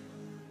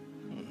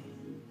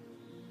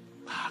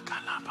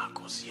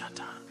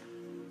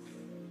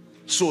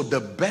 So the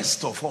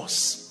best of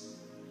us,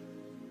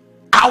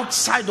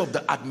 outside of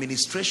the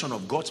administration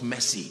of God's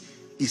mercy,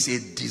 is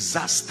a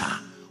disaster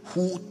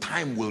who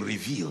time will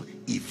reveal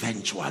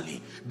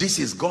eventually. This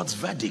is God's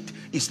verdict.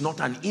 It's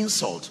not an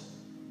insult.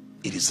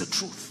 It is the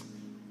truth.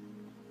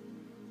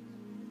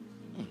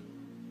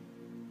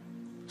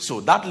 So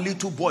that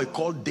little boy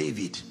called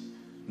David,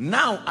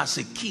 now as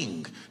a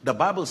king, the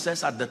Bible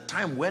says at the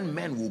time when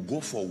men will go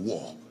for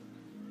war,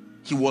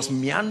 he was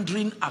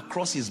meandering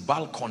across his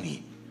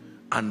balcony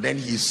and then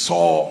he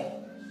saw,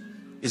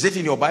 is it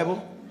in your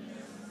Bible?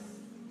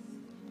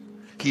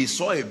 He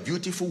saw a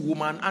beautiful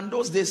woman, and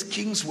those days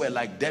kings were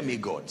like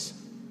demigods.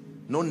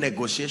 No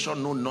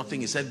negotiation, no nothing.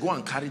 He said, go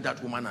and carry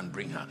that woman and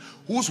bring her.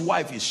 Whose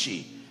wife is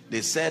she?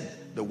 They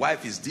said, the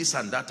wife is this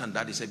and that and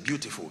that. He said,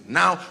 beautiful.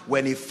 Now,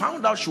 when he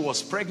found out she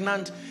was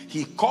pregnant,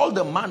 he called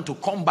the man to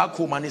come back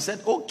home and he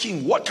said, oh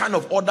king, what kind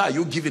of order are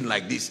you giving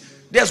like this?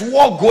 There's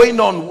war going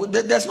on.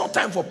 There's no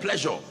time for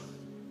pleasure.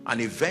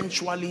 And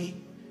eventually,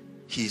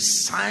 he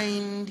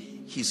signed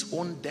his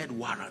own death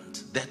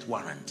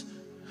warrant.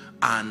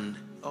 And,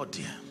 oh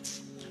dear.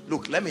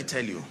 Look, let me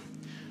tell you.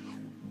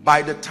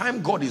 By the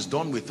time God is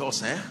done with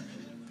us,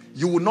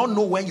 you will not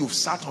know when you've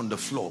sat on the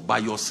floor by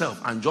yourself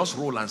and just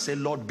roll and say,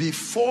 Lord,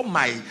 before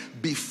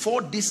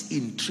this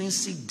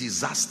intrinsic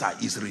disaster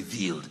is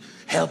revealed,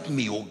 help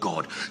me, oh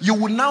God. You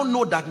will now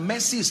know that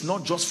mercy is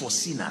not just for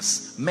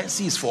sinners.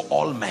 Mercy is for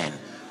all men.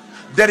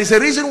 There is a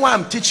reason why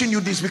I'm teaching you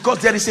this, because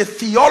there is a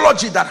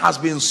theology that has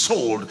been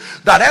sold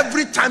that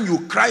every time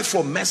you cry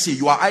for mercy,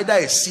 you are either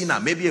a sinner,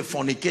 maybe a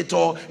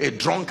fornicator, a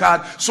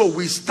drunkard. So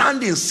we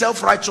stand in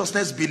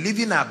self-righteousness,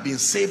 believing I've been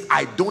saved.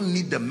 I don't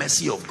need the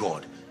mercy of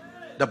God.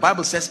 The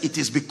Bible says it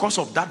is because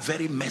of that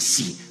very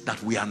mercy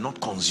that we are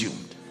not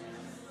consumed.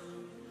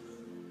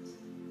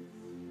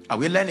 Are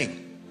we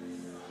learning?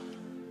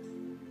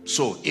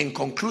 So in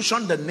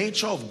conclusion, the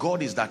nature of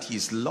God is that he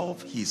is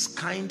love, he is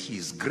kind, he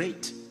is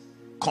great.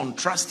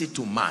 Contrasted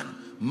to man.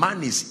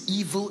 Man is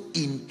evil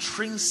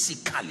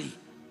intrinsically.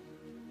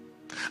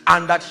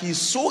 And that he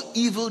is so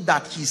evil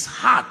that his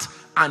heart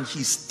and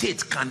his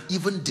state can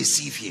even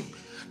deceive him.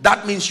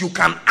 That means you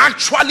can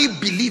actually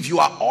believe you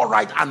are all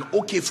right and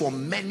okay for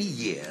many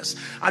years.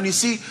 And you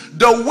see,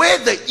 the way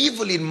the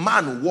evil in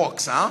man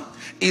works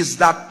is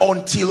that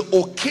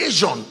until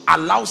occasion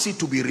allows it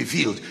to be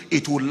revealed,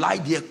 it will lie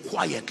there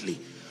quietly.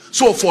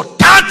 So for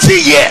 30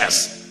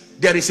 years,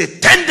 there is a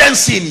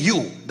tendency in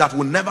you that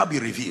will never be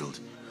revealed.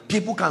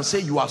 People can say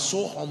you are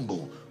so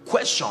humble.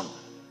 Question: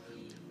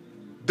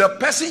 the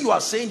person you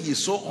are saying he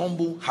is so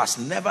humble has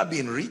never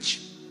been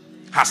rich,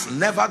 has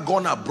never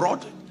gone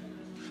abroad,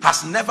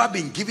 has never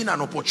been given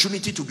an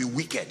opportunity to be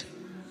wicked.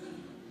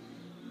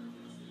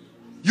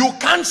 You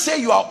can't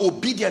say you are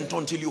obedient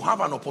until you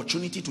have an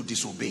opportunity to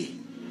disobey.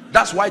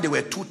 That's why there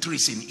were 2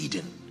 trees in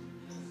Eden.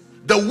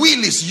 The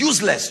will is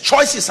useless.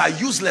 Choices are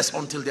useless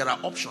until there are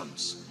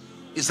options.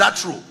 Is that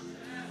true?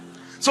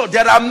 So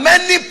there are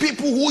many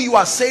people who you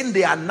are saying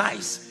they are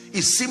nice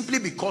is simply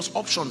because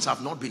options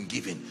have not been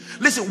given.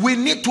 Listen, we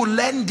need to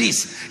learn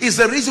this. It's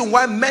the reason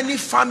why many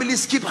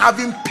families keep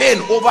having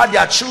pain over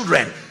their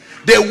children.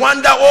 They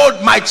wonder,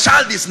 oh, my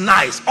child is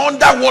nice.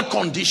 Under what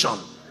condition?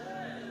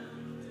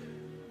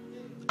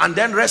 And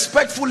then,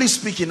 respectfully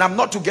speaking, I'm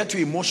not to get too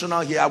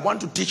emotional here. I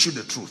want to teach you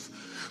the truth,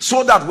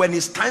 so that when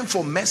it's time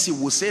for mercy,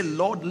 we'll say,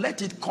 Lord,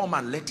 let it come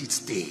and let it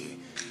stay.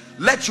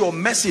 Let your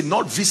mercy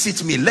not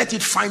visit me. Let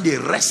it find a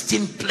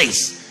resting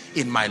place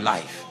in my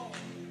life.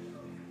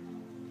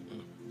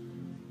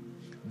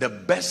 The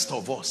best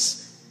of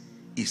us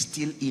is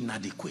still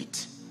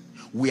inadequate.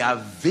 We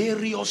have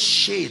various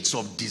shades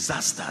of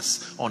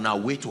disasters on our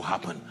way to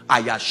happen. I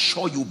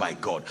assure you by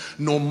God,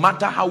 no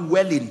matter how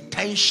well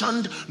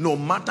intentioned, no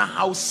matter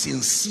how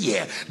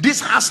sincere,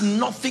 this has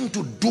nothing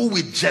to do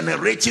with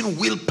generating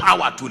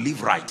willpower to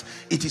live right.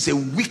 It is a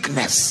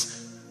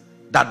weakness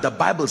that the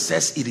Bible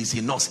says it is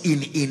in us.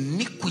 In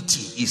iniquity,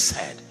 he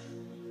said,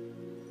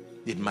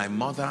 did my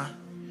mother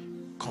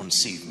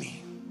conceive me.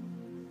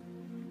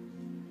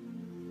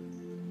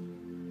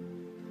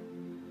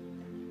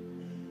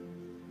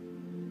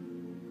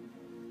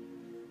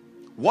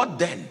 What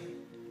then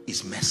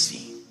is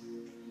mercy?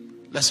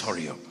 Let's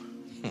hurry up.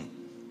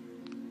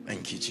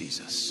 Thank you,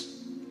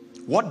 Jesus.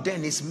 What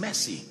then is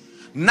mercy?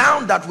 Now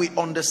that we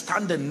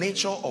understand the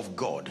nature of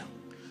God,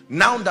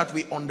 now that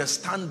we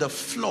understand the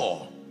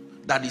flaw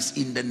that is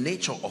in the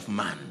nature of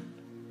man,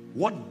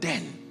 what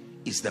then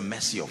is the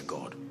mercy of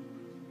God?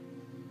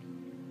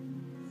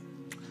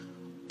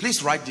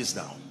 Please write this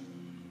down.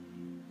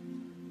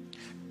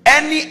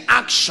 Any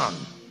action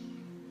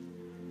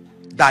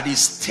that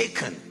is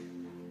taken,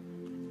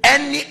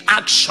 any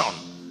action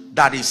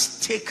that is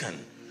taken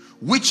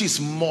which is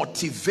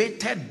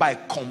motivated by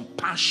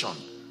compassion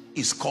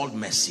is called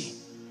mercy.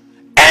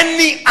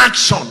 Any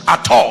action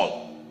at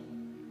all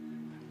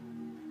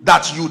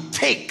that you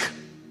take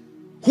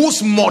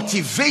whose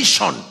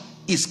motivation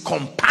is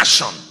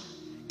compassion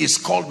is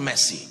called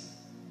mercy.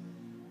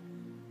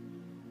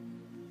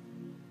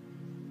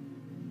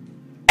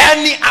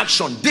 Any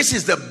action, this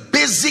is the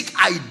basic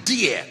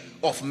idea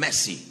of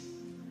mercy.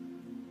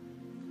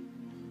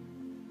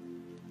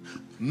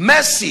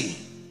 Mercy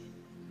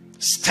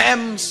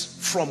stems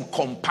from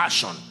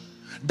compassion.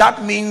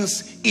 That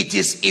means it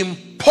is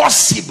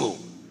impossible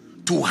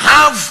to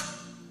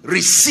have,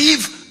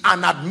 receive,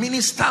 and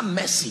administer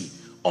mercy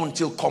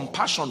until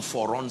compassion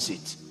foreruns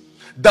it.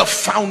 The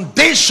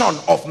foundation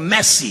of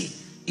mercy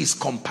is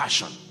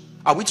compassion.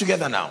 Are we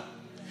together now?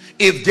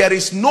 If there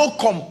is no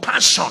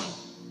compassion,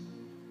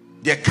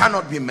 there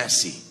cannot be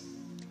mercy.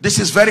 This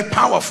is very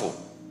powerful.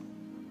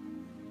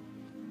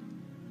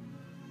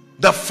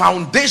 The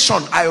foundation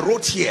I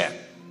wrote here,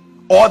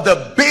 or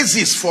the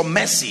basis for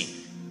mercy,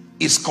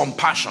 is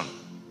compassion.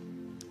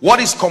 What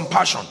is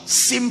compassion?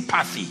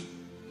 Sympathy.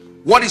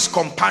 What is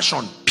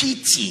compassion?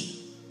 Pity.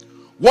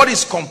 What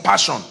is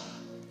compassion?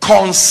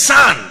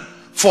 Concern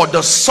for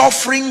the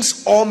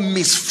sufferings or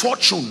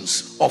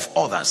misfortunes of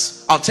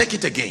others. I'll take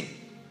it again.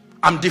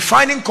 I'm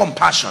defining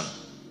compassion.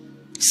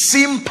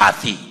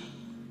 Sympathy,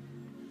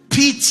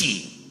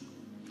 pity,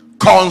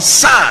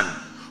 concern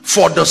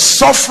for the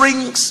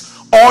sufferings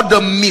or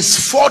the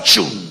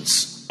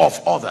misfortunes of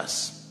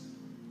others.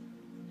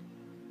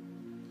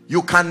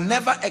 You can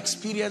never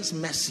experience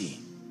mercy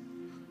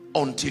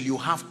until you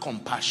have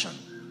compassion.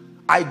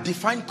 I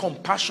define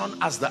compassion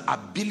as the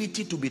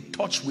ability to be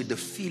touched with the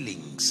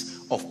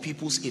feelings of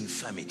people's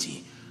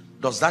infirmity.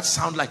 Does that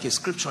sound like a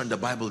scripture in the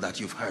Bible that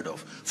you've heard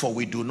of? For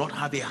we do not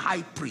have a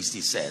high priest,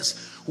 he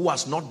says, who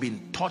has not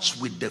been touched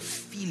with the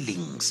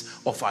feelings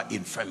of our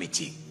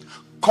infirmity.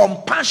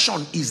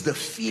 Compassion is the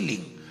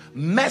feeling.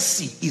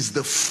 Mercy is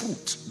the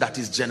fruit that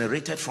is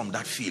generated from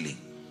that feeling.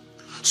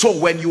 So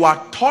when you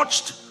are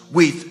touched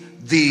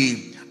with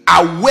the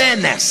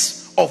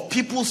awareness of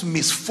people's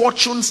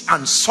misfortunes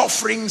and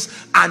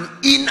sufferings and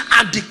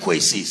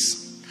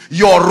inadequacies,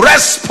 your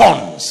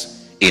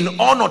response in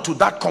honor to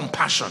that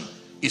compassion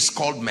is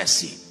called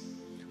mercy.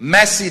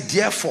 Mercy,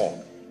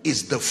 therefore,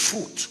 is the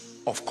fruit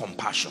of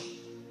compassion.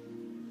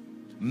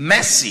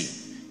 Mercy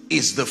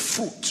is the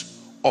fruit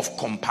of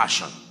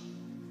compassion.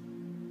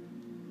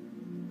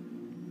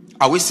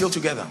 Are we still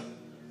together?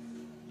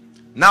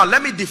 Now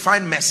let me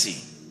define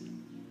mercy.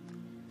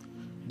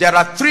 There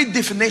are three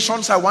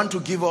definitions I want to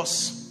give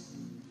us,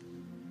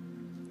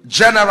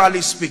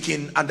 generally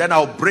speaking, and then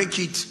I'll break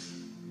it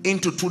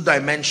into two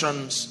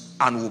dimensions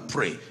and we'll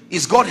pray.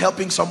 Is God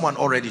helping someone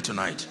already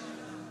tonight?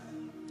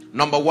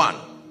 Number one,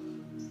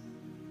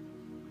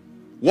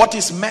 What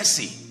is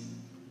mercy?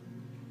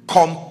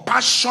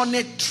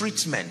 Compassionate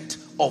treatment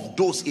of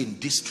those in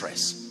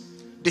distress.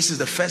 This is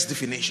the first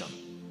definition.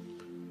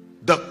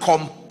 The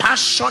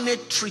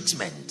compassionate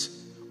treatment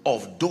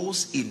of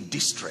those in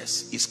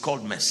distress is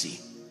called mercy.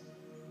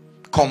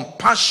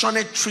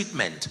 Compassionate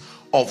treatment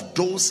of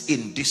those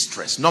in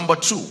distress. Number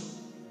two,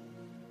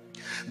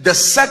 the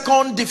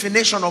second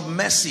definition of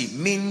mercy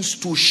means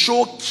to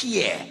show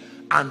care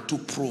and to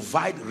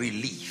provide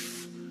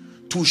relief.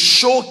 To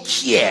show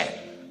care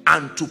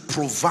and to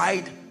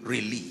provide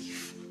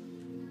relief.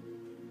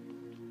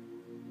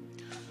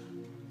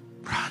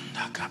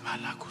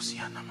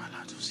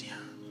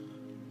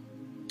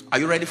 Are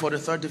you ready for the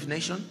third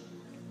definition?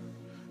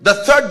 The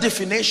third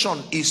definition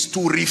is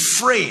to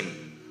refrain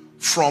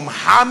from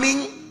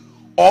harming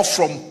or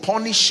from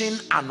punishing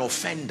an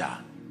offender.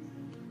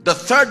 The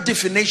third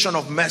definition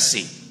of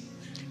mercy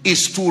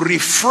is to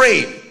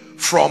refrain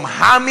from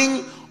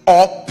harming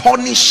or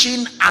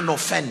punishing an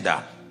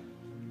offender.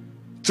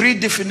 Three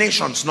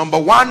definitions. Number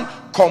one,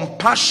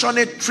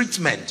 compassionate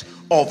treatment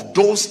of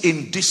those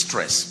in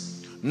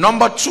distress.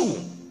 Number two,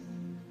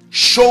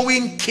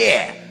 showing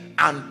care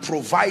and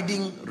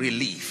providing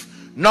relief.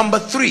 Number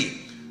three,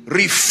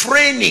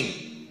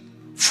 refraining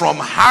from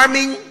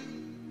harming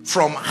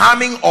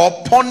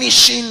or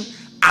punishing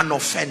an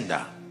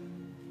offender.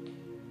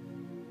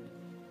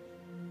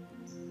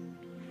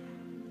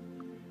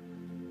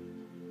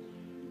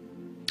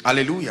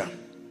 Hallelujah.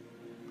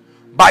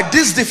 By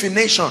these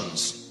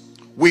definitions,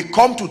 we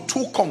come to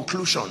two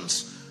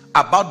conclusions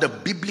about the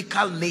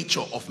biblical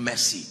nature of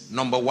mercy.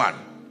 Number one,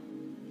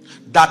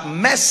 that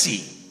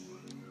mercy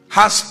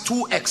has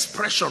two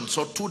expressions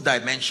or two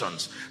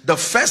dimensions. The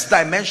first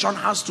dimension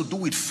has to do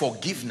with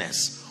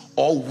forgiveness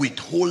or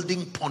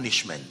withholding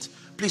punishment.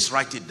 Please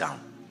write it down.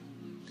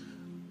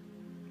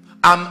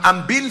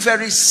 I'm being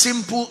very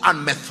simple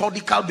and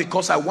methodical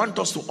because I want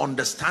us to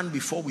understand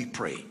before we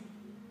pray.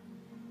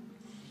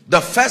 The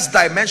first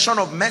dimension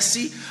of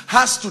mercy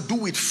has to do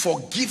with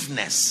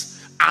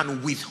forgiveness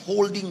and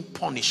withholding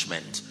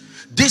punishment.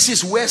 This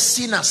is where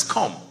sinners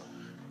come.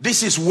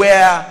 This is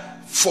where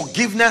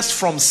forgiveness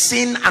from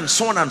sin and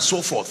so on and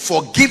so forth.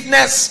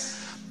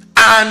 Forgiveness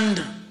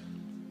and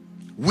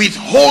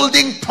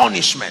withholding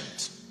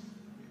punishment.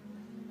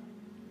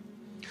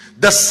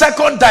 The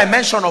second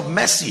dimension of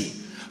mercy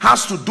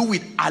has to do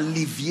with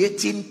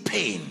alleviating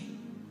pain.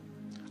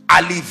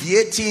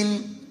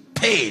 Alleviating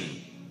pain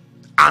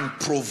and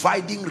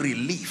providing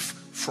relief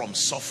from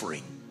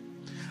suffering.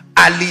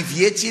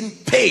 Alleviating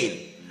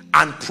pain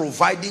and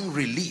providing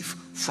relief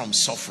from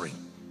suffering.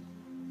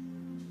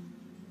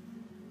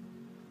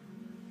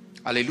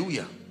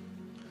 Hallelujah.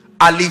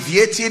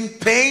 Alleviating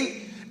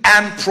pain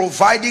and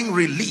providing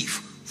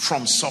relief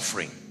from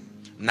suffering.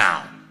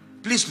 Now,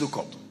 please look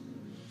up.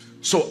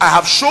 So I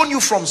have shown you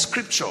from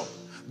scripture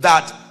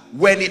that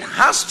when it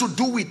has to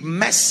do with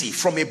mercy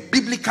from a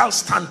biblical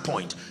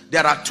standpoint,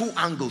 there are two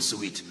angles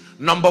to it.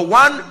 Number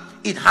one,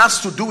 it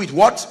has to do with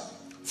what?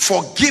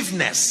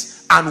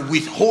 Forgiveness and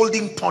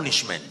withholding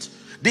punishment.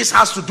 This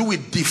has to do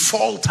with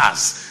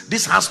defaulters.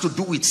 This has to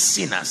do with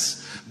sinners.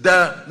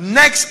 The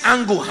next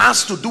angle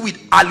has to do with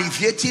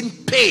alleviating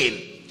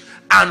pain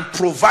and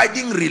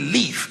providing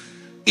relief.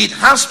 It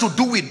has to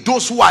do with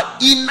those who are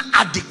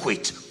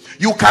inadequate.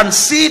 You can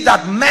see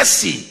that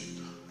mercy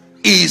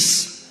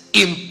is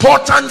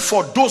important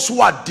for those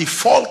who are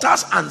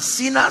defaulters and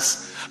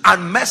sinners.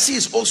 And mercy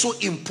is also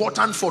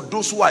important for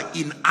those who are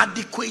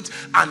inadequate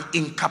and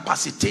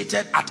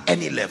incapacitated at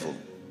any level.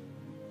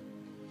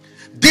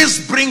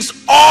 This brings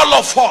all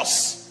of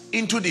us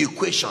into the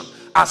equation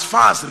as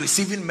far as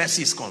receiving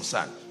mercy is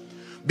concerned.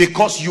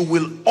 Because you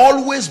will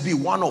always be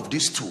one of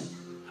these two.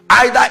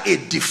 Either a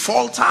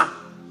defaulter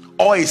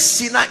or a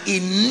sinner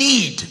in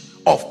need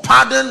of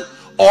pardon,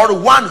 or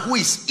one who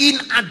is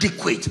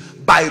inadequate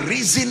by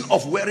reason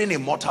of wearing a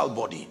mortal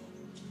body.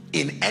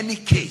 In any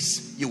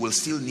case, you will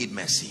still need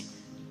mercy.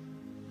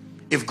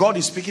 If God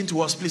is speaking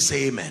to us, please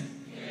say amen.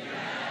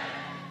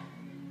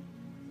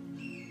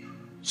 Amen.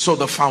 So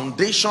the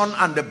foundation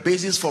and the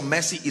basis for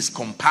mercy is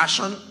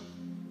compassion.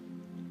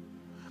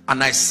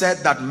 And I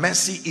said that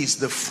mercy is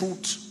the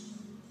fruit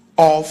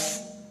of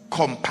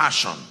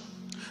compassion.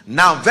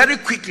 Now, very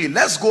quickly,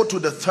 let's go to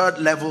the third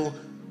level.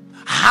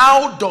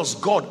 How does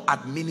God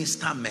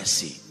administer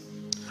mercy?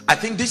 I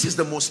think this is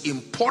the most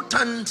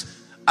important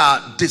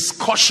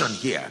discussion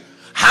here.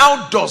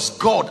 How does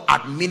God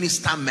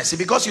administer mercy?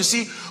 Because you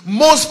see,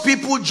 most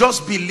people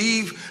just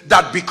believe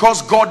that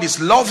because God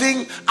is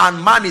loving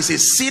and man is a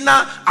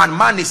sinner and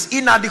man is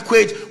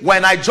inadequate,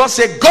 when I just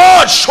say,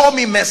 God, show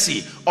me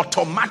mercy,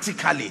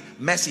 automatically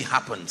mercy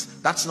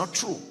happens. That's not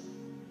true.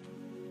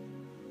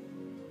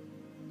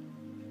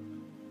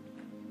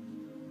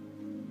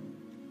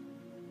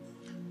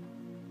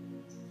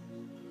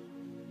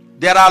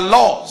 There are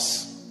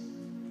laws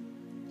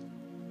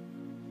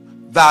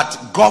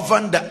that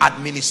govern the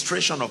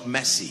administration of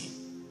mercy.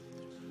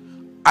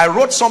 I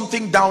wrote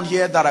something down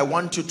here that I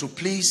want you to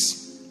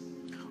please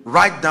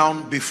write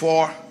down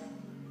before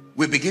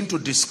we begin to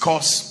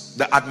discuss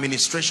the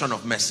administration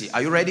of mercy.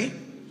 Are you ready?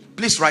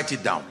 Please write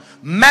it down.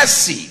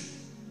 Mercy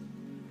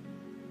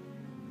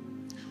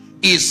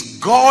is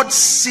God's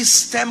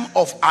system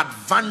of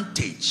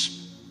advantage.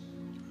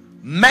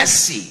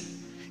 Mercy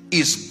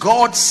is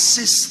God's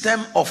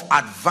system of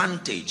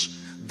advantage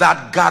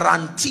that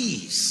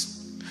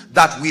guarantees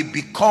that we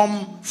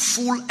become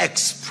full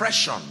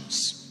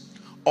expressions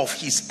of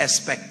his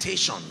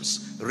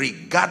expectations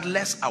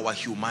regardless our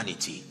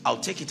humanity. I'll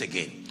take it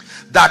again.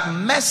 That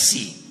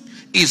mercy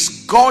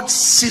is God's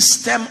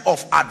system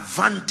of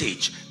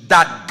advantage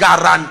that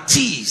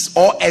guarantees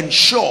or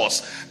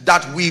ensures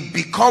that we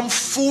become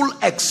full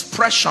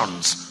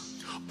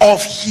expressions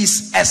of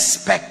his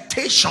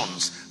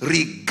expectations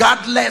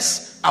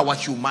regardless our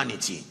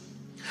humanity.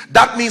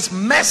 That means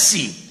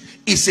mercy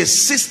is a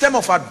system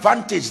of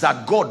advantage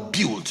that God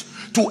built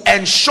to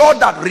ensure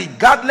that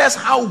regardless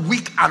how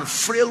weak and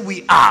frail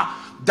we are,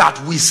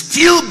 that we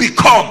still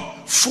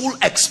become full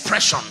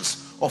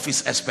expressions of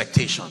his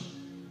expectation.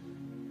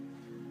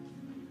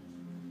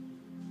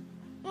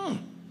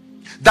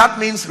 That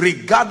means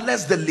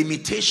regardless the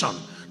limitation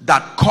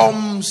that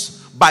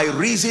comes by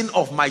reason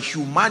of my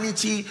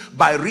humanity,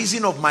 by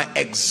reason of my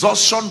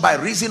exhaustion, by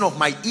reason of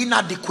my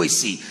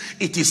inadequacy,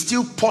 it is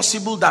still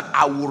possible that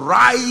I will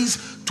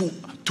rise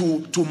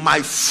to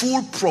my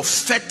full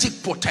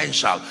prophetic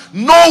potential.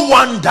 No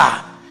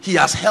wonder he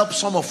has helped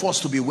some of us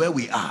to be where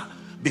we are,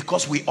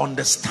 because we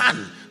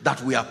understand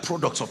that we are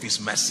products of his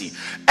mercy.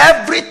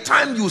 Every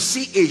time you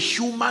see a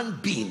human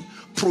being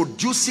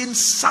producing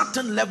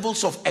certain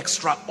levels of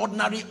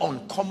extraordinary,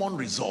 uncommon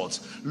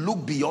results,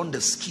 look beyond the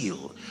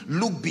skill,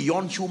 look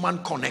beyond human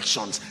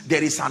connections.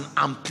 There is an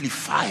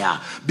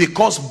amplifier,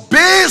 because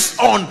based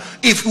on,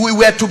 if we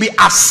were to be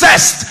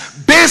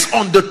assessed based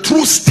on the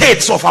true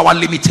states of our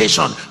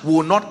limitation, we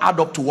will not add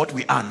up to what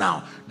we are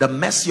now. The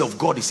mercy of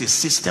God is a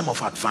system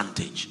of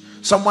advantage.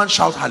 Someone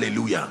shout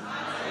hallelujah.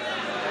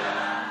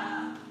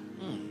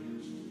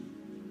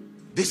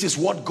 This is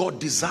what God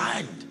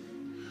designed,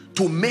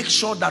 to make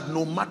sure that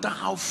no matter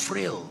how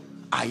frail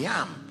I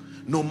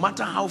am, no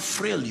matter how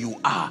frail you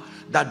are,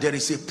 that there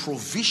is a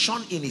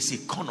provision in his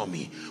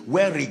economy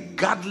where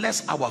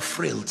regardless our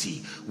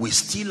frailty, we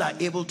still are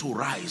able to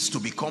rise to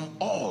become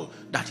all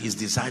that he's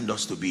designed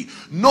us to be.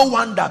 No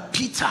wonder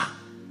Peter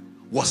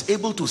was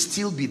able to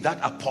still be that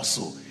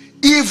apostle,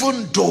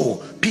 even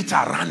though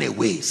Peter ran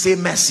away. Say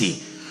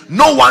mercy.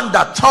 No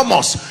wonder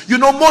Thomas, you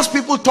know, most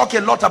people talk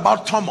a lot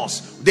about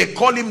Thomas. They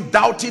call him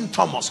doubting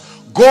Thomas.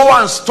 Go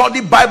and study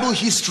Bible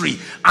history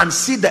and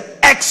see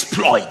the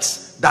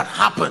exploits that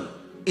happened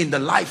in the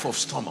life of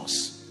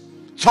Thomas.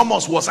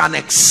 Thomas was an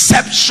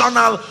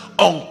exceptional,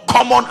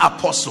 uncommon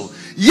apostle.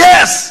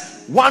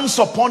 Yes, once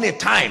upon a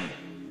time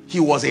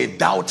he was a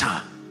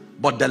doubter,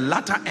 but the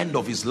latter end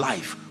of his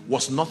life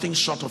was nothing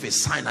short of a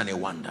sign and a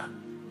wonder.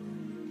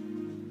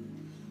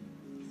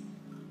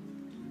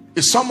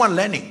 Is someone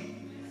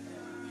learning?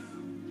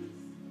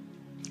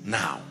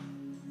 Now,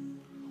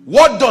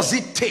 what does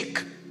it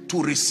take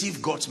to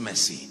receive God's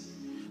mercy?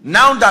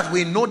 Now that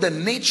we know the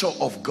nature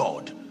of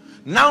God,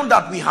 now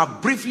that we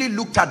have briefly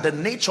looked at the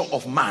nature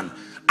of man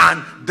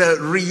and the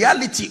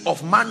reality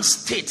of man's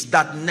state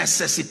that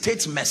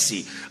necessitates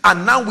mercy,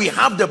 and now we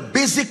have the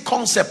basic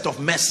concept of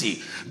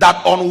mercy,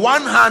 that on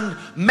one hand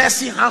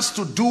mercy has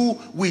to do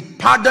with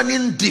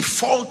pardoning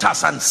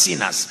defaulters and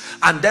sinners,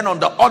 and then on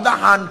the other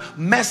hand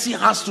mercy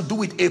has to do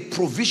with a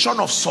provision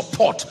of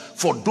support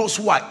for those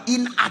who are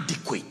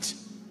inadequate.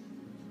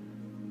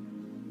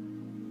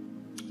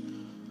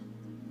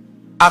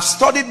 I've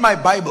studied my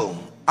Bible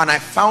and I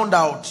found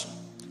out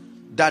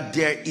that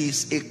there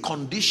is a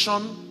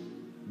condition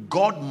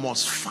God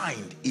must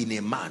find in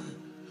a man,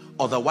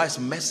 otherwise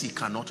mercy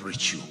cannot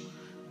reach you.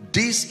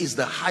 This is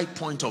the high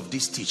point of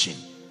this teaching,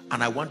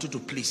 and I want you to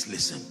please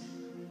listen.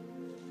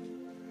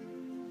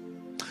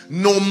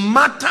 No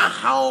matter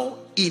how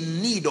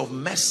in need of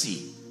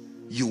mercy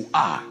you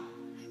are,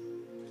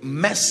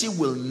 mercy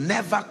will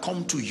never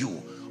come to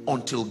you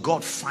until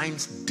God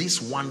finds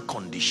this one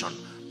condition.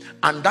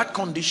 And that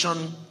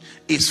condition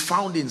is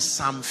found in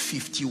Psalm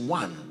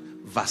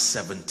 51 verse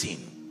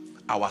 17.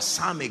 Our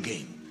psalm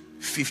again,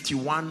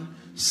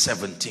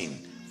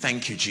 51:17.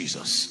 Thank you,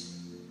 Jesus.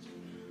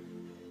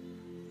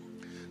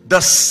 The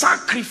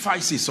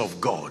sacrifices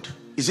of God,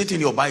 is it in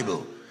your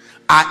Bible,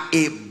 are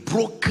a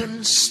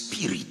broken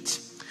spirit.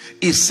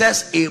 It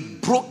says a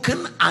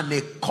broken and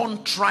a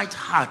contrite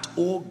heart,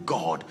 O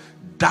God,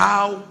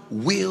 thou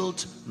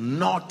wilt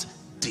not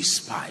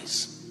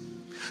despise.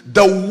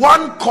 The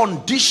one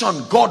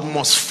condition God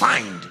must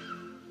find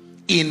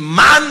in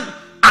man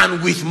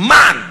and with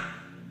man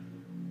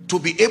to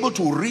be able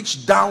to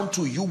reach down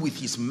to you with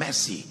his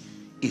mercy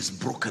is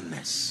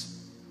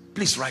brokenness.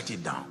 Please write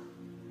it down.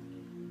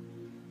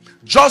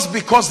 Just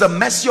because the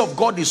mercy of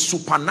God is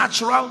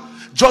supernatural,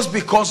 just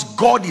because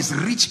God is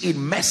rich in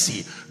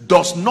mercy,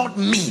 does not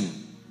mean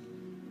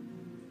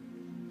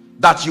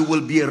that you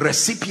will be a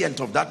recipient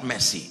of that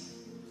mercy.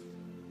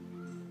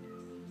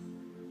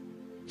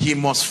 He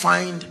must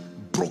find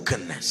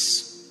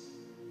brokenness.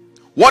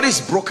 What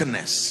is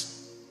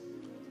brokenness?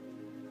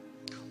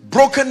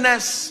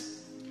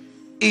 Brokenness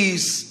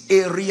is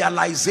a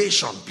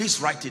realization. Please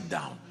write it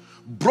down.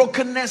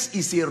 Brokenness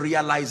is a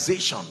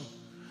realization,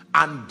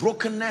 and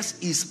brokenness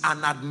is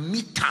an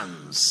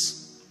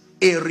admittance,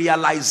 a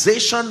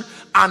realization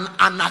and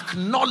an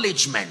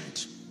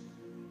acknowledgement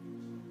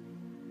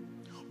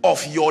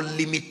of your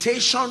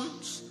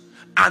limitations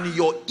and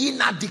your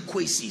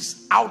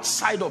inadequacies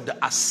outside of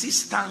the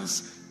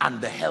assistance and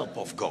the help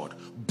of God.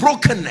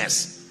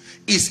 Brokenness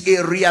is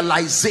a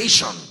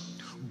realization.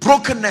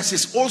 Brokenness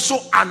is also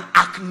an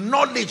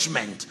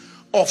acknowledgement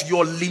of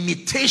your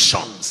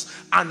limitations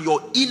and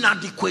your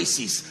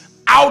inadequacies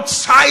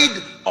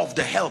outside of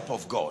the help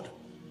of God.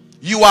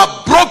 You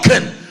are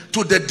broken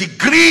to the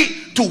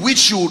degree to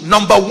which you,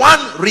 number one,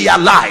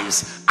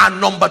 realize,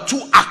 and number two,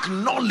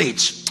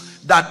 acknowledge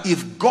that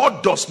if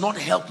God does not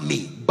help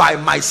me by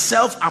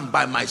myself and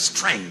by my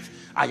strength,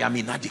 I am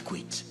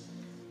inadequate.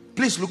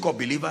 Please look up,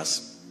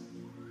 believers.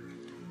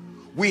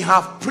 We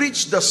have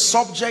preached the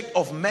subject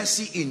of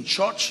mercy in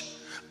church,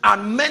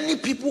 and many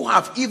people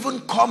have even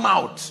come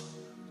out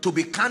to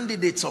be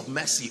candidates of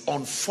mercy.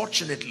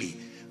 Unfortunately,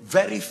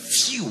 very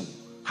few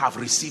have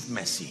received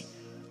mercy.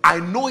 I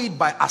know it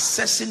by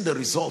assessing the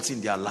results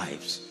in their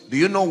lives. Do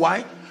you know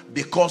why?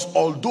 Because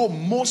although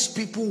most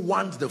people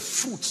want the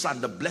fruits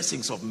and the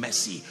blessings of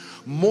mercy,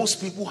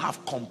 most people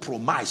have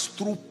compromised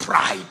through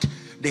pride.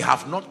 They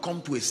have not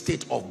come to a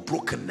state of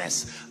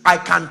brokenness. I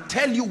can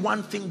tell you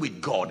one thing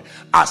with God: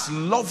 as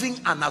loving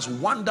and as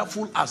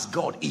wonderful as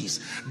God is,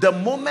 the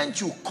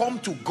moment you come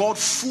to God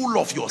full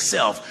of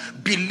yourself,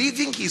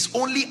 believing he's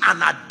only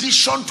an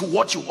addition to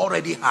what you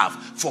already have,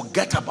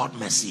 forget about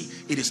mercy.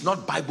 It is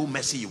not Bible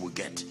mercy you will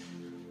get.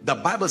 The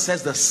Bible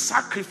says the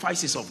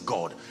sacrifices of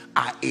God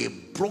are a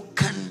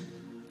broken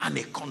and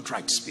a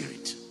contrite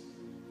spirit.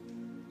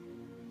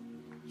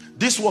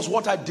 This was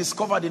what I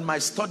discovered in my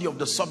study of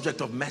the subject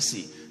of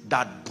mercy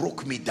that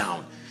broke me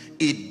down.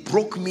 It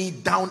broke me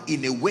down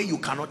in a way you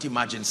cannot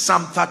imagine.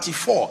 Psalm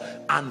 34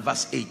 and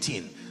verse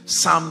 18.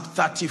 Psalm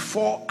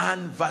 34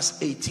 and verse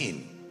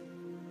 18.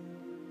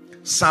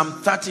 Psalm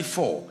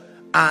 34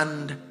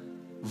 and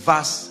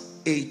verse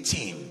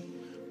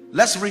 18.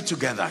 Let's read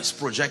together. It's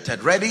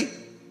projected. Ready?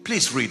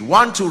 Please read.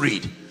 One to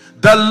read.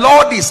 The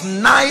Lord is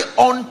nigh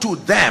unto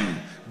them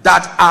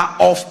that are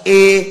of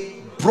a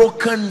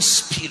broken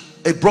spirit,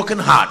 a broken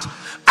heart,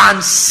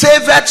 and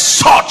saveth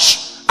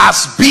such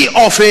as be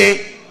of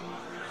a...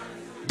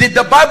 Did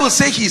the Bible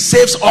say he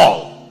saves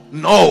all?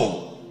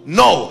 No,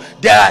 no.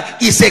 There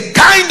is a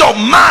kind of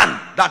man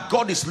that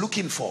God is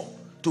looking for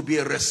to be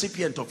a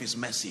recipient of his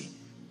mercy.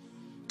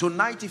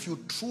 Tonight, if you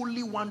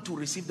truly want to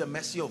receive the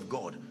mercy of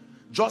God,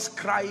 just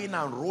crying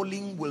and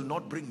rolling will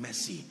not bring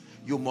mercy.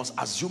 You must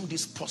assume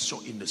this posture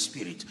in the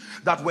spirit,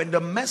 that when the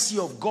mercy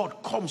of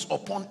God comes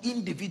upon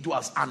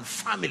individuals and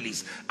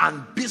families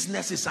and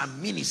businesses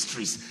and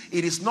ministries,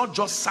 it is not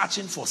just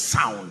searching for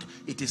sound,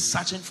 it is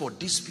searching for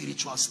this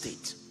spiritual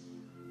state.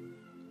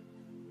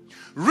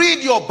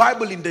 Read your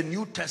Bible in the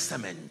New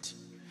Testament.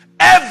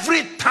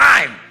 Every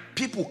time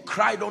people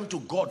cried unto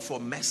God for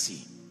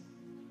mercy.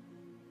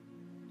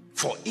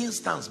 For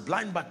instance,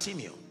 blind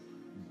Bartimaeus,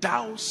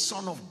 thou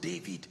son of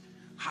David,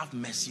 have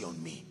mercy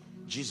on me.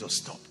 Jesus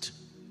stopped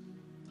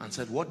and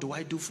said, what do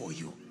I do for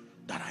you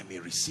that I may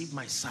receive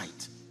my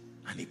sight?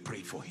 And he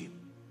prayed for him.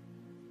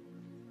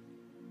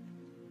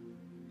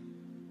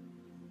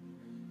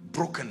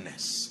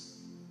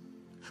 Brokenness.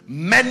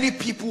 Many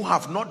people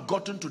have not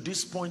gotten to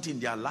this point in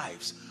their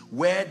lives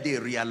where they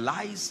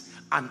realize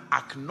and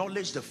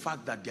acknowledge the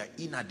fact that they are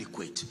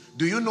inadequate.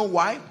 Do you know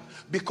why?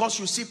 Because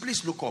you see,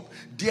 please look up.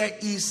 There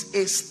is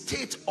a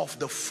state of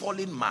the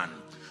fallen man.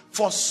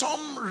 For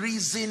some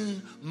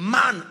reason,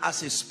 man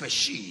as a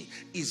species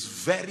is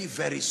very,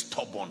 very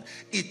stubborn.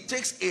 It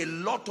takes a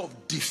lot of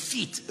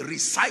defeat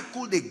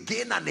recycled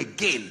again and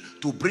again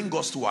to bring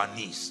us to our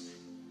knees.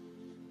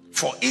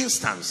 For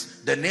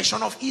instance, the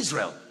nation of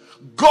Israel,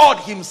 God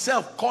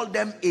himself called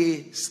them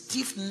a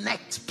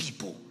stiff-necked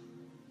people.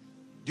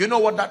 Do you know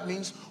what that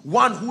means?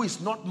 One who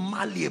is not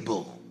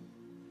malleable.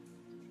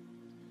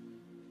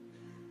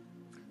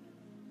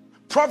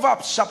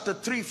 Proverbs chapter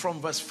 3 from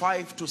verse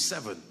 5 to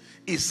 7.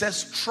 It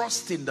says,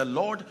 trust in the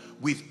Lord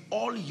with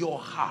all your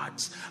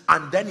hearts.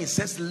 And then it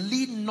says,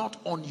 lean not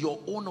on your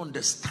own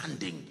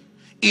understanding.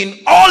 In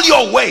all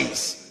your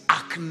ways,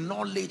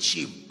 acknowledge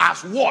him.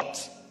 As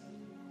what?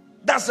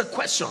 That's the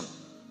question.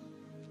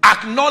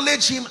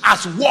 Acknowledge him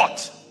as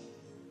what?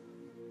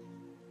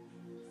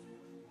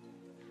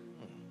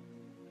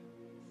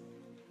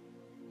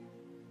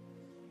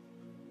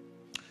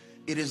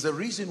 It is the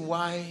reason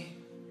why,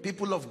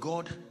 people of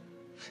God,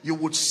 you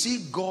would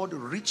see God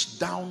reach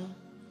down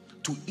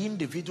to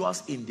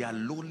individuals in their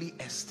lowly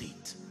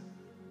estate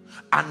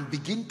and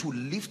begin to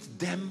lift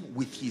them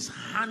with his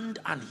hand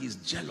and his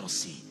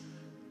jealousy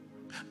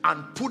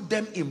and put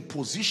them in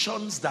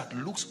positions that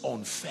looks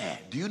unfair.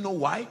 Do you know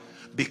why?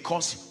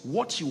 Because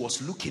what he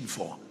was looking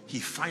for, he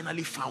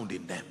finally found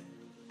in them.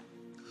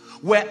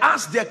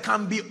 Whereas there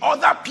can be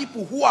other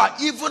people who are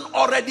even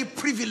already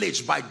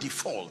privileged by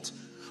default,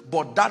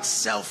 but that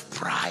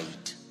self-pride.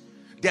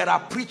 There are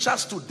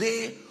preachers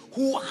today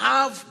who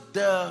have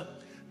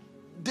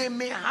they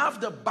may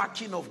have the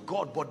backing of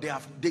God, but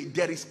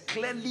there is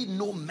clearly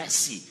no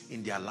mercy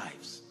in their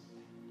lives.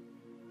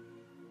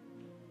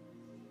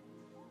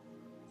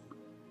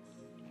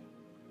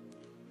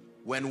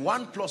 When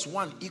 1 +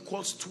 1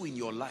 = 2 in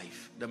your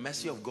life, the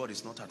mercy of God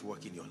is not at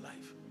work in your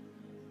life.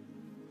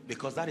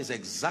 Because that is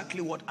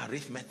exactly what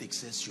arithmetic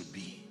says should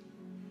be.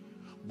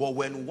 But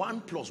when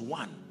 1 +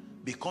 1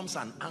 becomes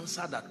an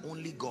answer that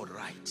only God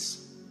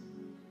writes,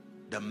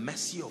 the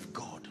mercy of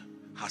God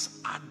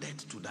has added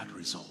to that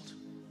result.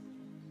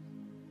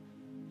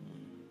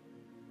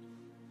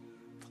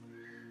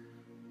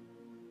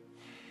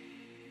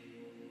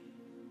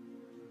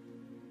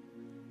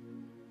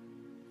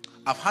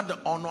 I've had the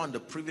honor and the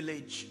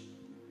privilege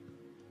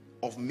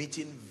of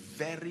meeting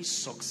very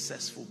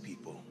successful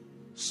people.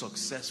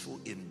 Successful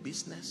in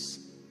business,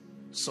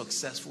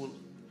 successful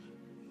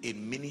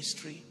in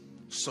ministry,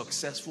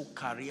 successful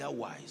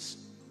career-wise.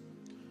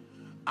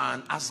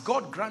 And as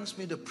God grants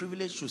me the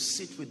privilege to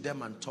sit with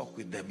them and talk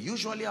with them,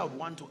 usually I would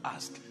want to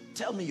ask,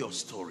 tell me your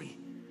story.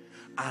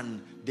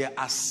 And there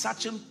are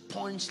certain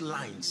punch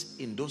lines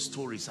in those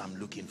stories I'm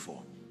looking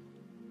for.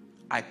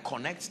 I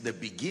connect the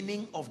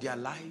beginning of their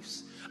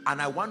lives,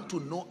 and I want to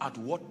know at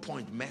what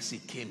point mercy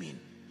came in.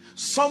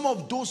 Some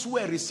of those who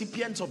were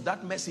recipients of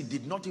that mercy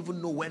did not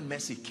even know when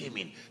mercy came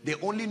in. They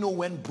only know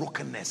when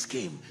brokenness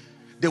came.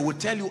 They will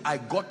tell you, I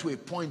got to a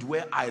point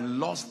where I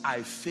lost,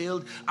 I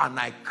failed, and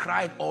I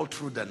cried all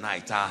through the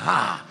night.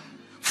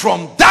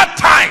 From that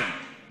time,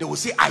 they will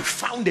say, I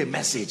found a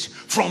message.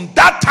 From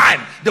that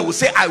time, they will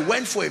say, I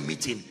went for a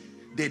meeting.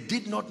 They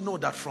did not know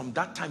that from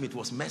that time it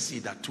was mercy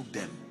that took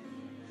them.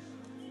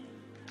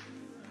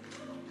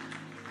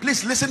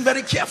 Please listen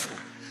very carefully.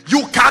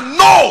 You can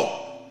know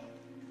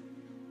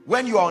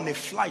when you are on a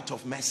flight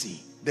of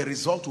mercy, the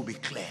result will be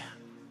clear.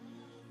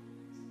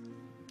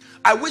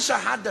 I wish I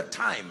had the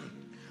time.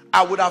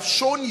 I would have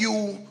shown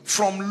you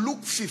from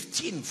Luke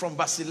 15, from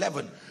verse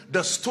 11,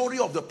 the story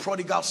of the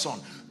prodigal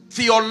son.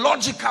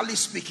 Theologically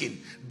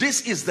speaking,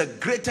 this is the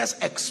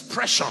greatest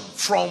expression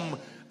from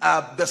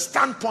the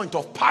standpoint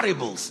of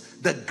parables,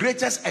 the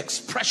greatest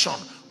expression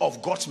of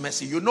God's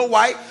mercy. You know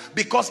why?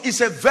 Because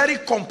it's a very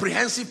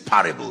comprehensive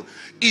parable.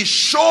 It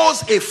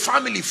shows a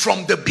family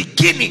from the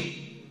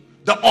beginning,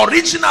 the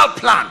original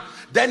plan.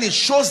 Then it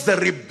shows the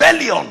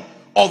rebellion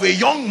of a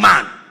young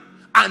man,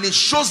 and it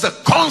shows the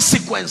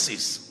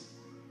consequences.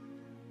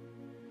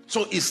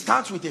 So it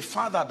starts with a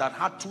father that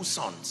had 2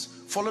 sons.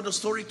 Follow the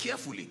story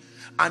carefully.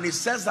 And it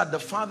says that the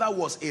father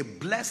was a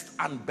blessed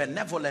and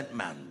benevolent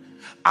man,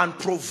 and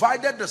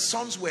provided the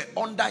sons were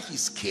under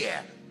his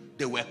care,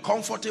 they were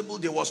comfortable.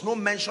 There was no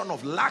mention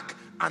of lack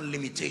and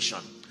limitation.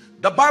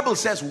 The Bible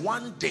says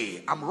one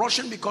day, I'm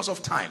rushing because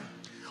of time,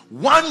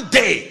 one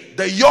day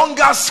the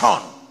younger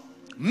son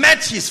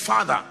met his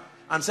father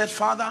and said,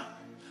 Father,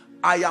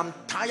 I am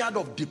tired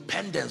of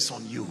dependence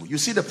on you. You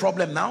see the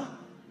problem now?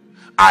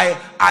 I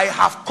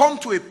have come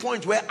to a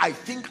point where I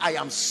think I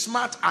am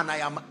smart and I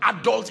am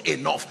adult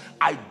enough.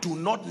 I do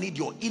not need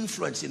your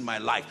influence in my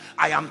life.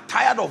 I am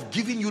tired of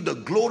giving you the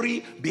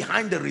glory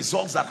behind the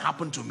results that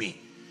happen to me.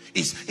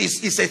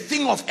 It's a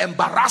thing of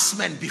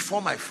embarrassment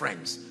before my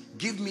friends.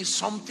 Give me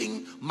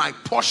something, my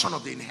portion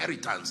of the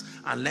inheritance,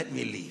 and let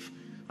me leave.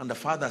 And the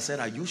father said,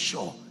 are you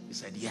sure? He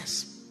said,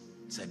 yes.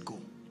 He said, go.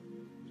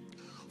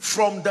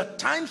 From the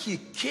time he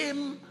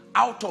came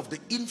out of the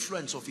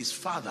influence of his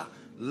father,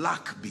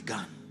 lack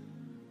began.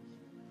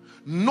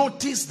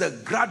 Notice the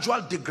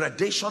gradual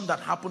degradation that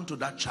happened to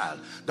that child.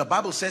 The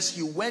Bible says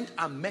he went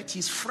and met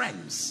his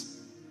friends,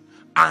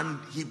 and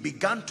he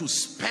began to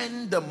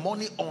spend the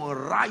money on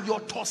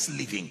riotous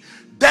living.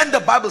 Then the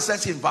Bible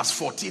says in verse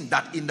 14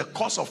 that in the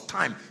course of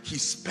time he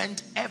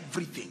spent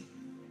everything.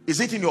 Is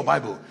it in your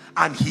Bible?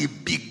 And he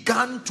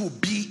began to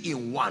be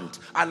in want.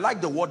 I like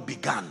the word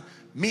began,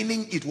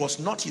 meaning it was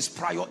not his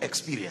prior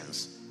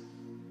experience.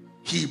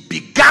 He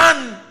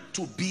began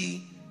to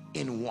be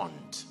in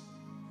want,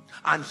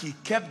 and he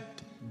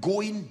kept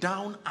going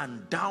down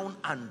and down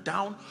and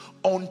down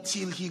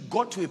until he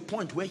got to a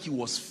point where he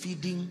was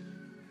feeding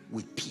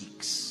with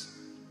pigs.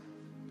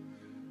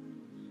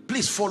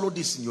 Please follow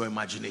this in your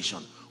imagination.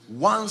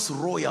 Once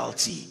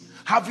royalty,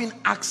 having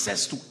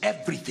access to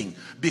everything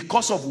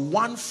because of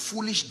one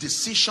foolish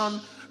decision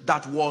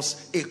that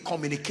was a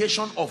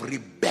communication of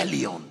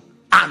rebellion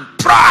and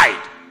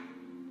pride.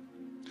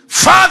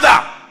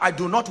 Father, I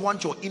do not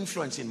want your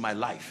influence in my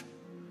life.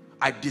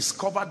 I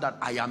discovered that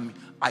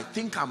I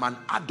think I'm an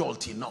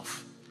adult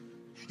enough.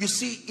 You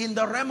see, in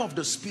the realm of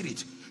the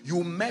spirit,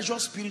 you measure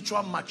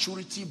spiritual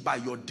maturity by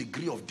your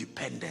degree of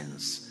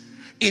dependence.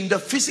 In the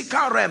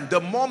physical realm,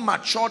 the more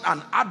matured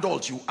and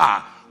adult you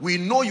are, we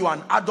know you are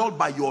an adult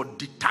by your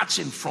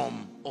detaching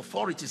from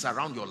authorities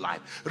around your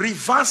life.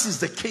 Reverse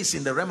is the case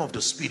in the realm of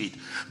the spirit,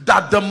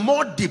 that the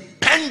more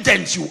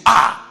dependent you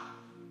are,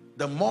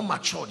 the more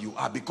matured you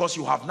are, because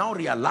you have now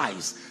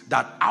realized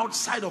that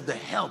outside of the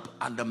help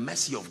and the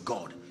mercy of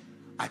God,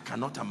 I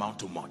cannot amount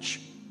to much.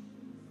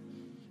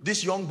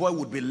 This young boy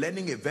would be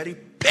learning a very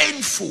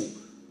painful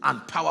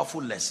and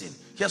powerful lesson.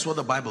 Here's what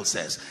the Bible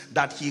says,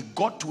 that he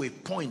got to a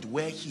point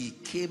where he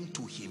came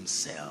to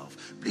himself.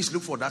 Please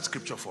look for that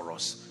scripture for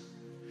us.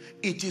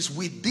 It is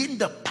within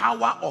the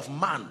power of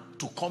man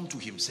to come to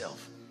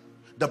himself.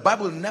 The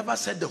Bible never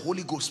said the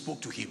Holy Ghost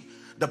spoke to him.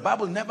 The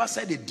Bible never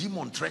said a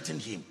demon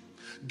threatened him.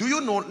 Do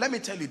you know, let me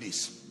tell you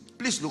this.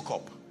 Please look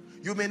up.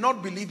 You may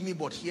not believe me,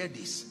 but hear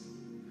this.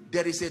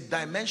 There is a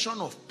dimension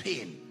of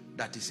pain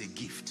that is a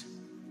gift.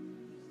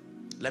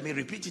 Let me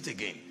repeat it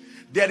again.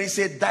 There is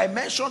a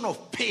dimension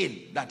of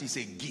pain that is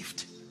a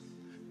gift.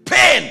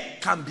 Pain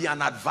can be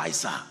an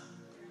advisor.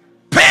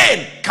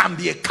 Pain can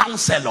be a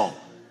counselor.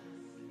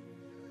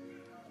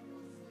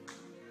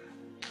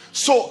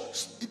 So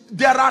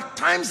there are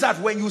times that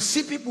when you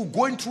see people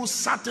going through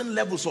certain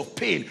levels of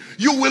pain,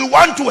 you will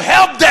want to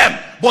help them,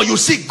 but you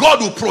see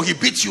God will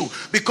prohibit you,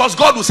 because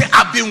God will say,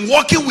 I've been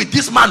working with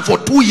this man for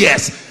 2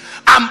 years.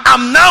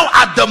 I'm now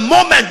at the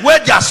moment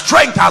where their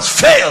strength has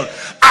failed.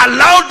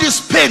 Allow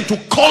this pain to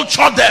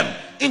culture them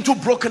into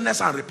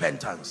brokenness and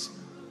repentance.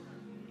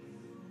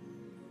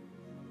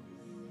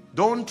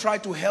 Don't try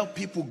to help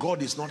people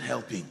God is not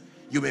helping.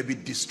 You may be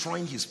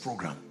destroying his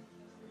program.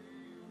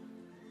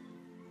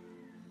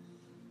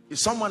 Is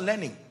someone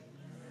learning?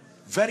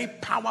 Very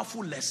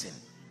powerful lesson.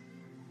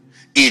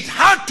 It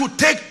had to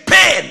take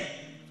pain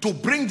to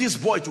bring this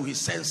boy to his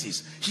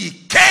senses. He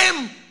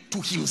came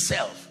to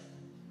himself.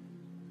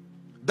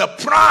 The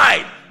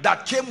pride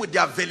that came with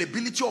the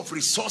availability of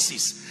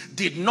resources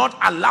did not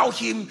allow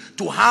him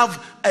to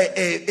have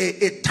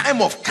a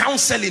time of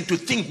counseling to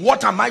think,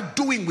 what am I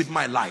doing with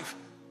my life?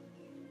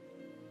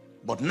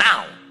 But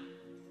now,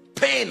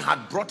 pain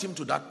had brought him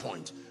to that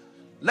point.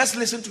 Let's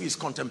listen to his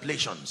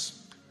contemplations.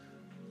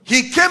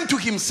 He came to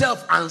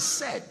himself and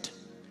said,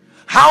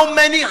 how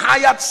many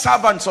hired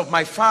servants of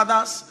my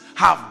father's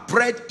have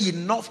bread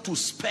enough to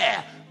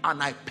spare,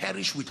 and I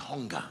perish with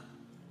hunger?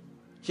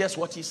 Here's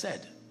what he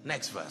said.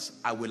 Next verse.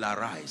 I will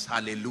arise.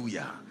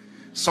 Hallelujah.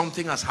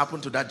 Something has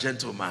happened to that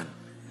gentleman.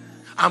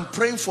 I'm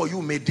praying for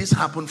you. May this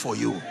happen for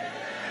you.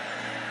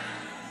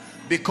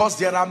 Because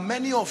there are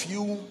many of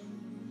you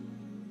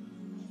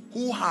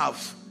who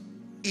have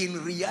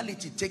in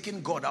reality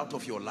taken God out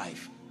of your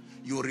life.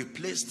 You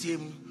replaced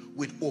him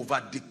with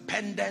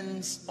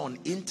over-dependence on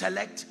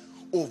intellect,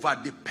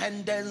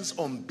 over-dependence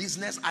on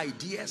business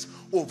ideas,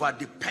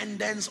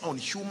 over-dependence on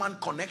human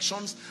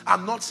connections.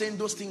 I'm not saying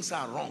those things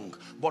are wrong,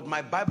 but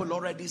my Bible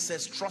already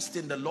says trust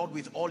in the Lord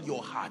with all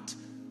your heart.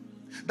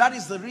 That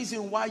is the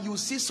reason why you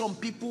see some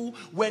people,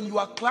 when you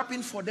are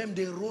clapping for them,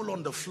 they roll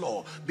on the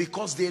floor,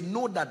 because they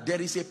know that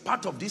there is a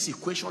part of this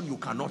equation you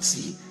cannot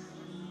see.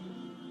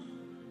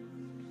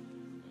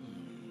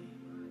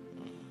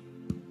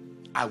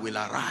 I will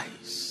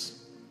arise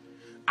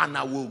and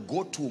I will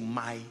go to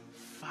my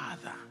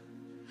father,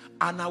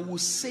 and I will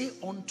say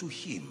unto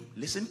him,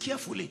 listen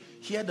carefully,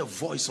 hear the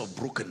voice of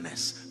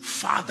brokenness.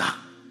 Father,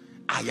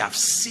 I have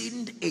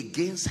sinned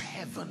against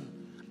heaven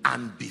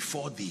and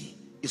before thee.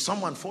 Is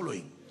someone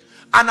following?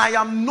 And I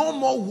am no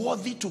more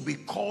worthy to be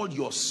called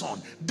your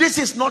son. This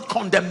is not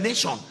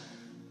condemnation.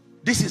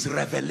 This is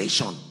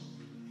revelation.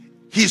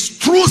 His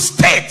true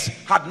state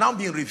had now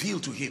been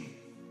revealed to him.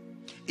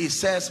 He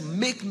says,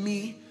 make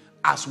me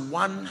as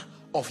one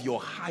of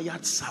your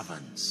hired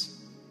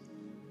servants.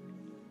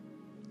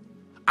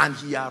 And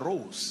he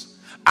arose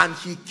and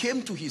he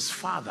came to his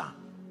father.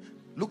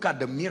 Look at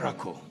the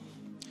miracle.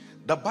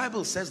 The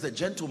Bible says the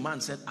gentleman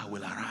said, I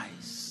will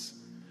arise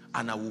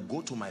and I will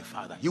go to my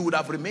father. He would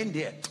have remained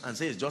there and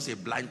said it's just a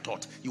blind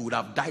thought. He would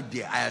have died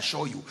there, I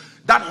assure you.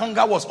 That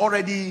hunger was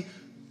already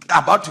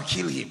about to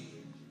kill him.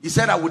 He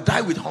said, I would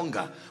die with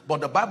hunger.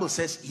 But the Bible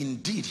says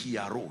indeed he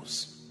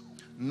arose.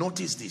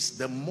 Notice this,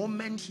 the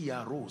moment he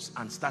arose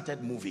and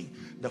started moving,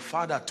 the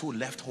father too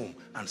left home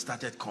and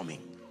started coming.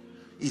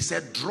 He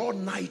said, draw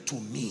nigh to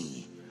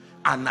me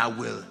and I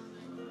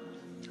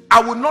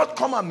will not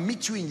come and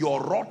meet you in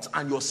your rot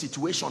and your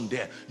situation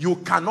there. You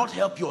cannot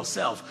help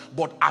yourself,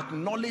 but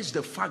acknowledge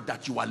the fact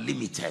that you are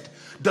limited.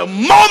 The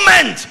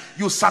moment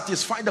you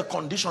satisfy the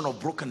condition of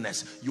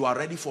brokenness, you are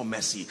ready for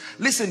mercy.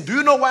 Listen, do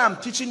you know why I'm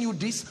teaching you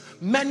this?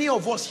 Many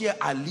of us here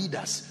are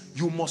leaders.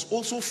 You must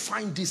also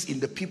find this in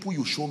the people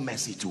you show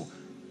mercy to.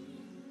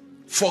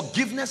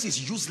 Forgiveness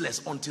is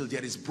useless until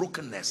there is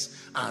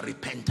brokenness and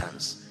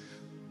repentance.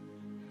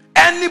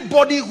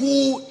 Anybody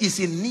who is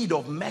in need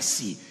of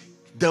mercy,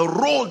 the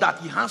role that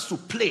he has to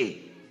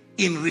play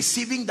in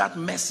receiving that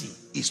mercy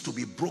is to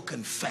be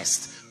broken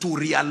first, to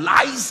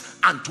realize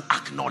and to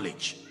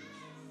acknowledge.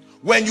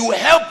 When you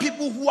help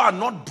people who are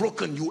not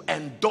broken, you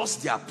endorse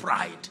their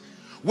pride.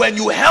 When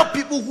you help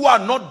people who are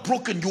not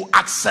broken, you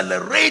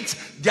accelerate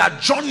their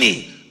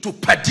journey to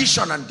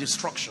perdition and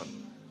destruction.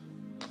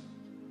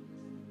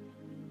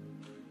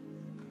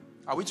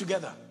 Are we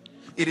together?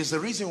 It is the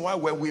reason why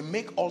when we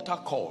make altar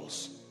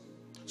calls,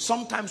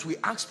 sometimes we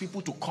ask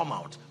people to come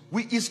out.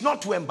 It's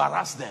not to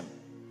embarrass them.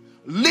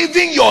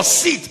 Leaving your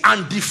seat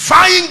and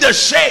defying the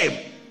shame,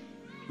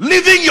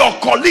 leaving your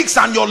colleagues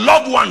and your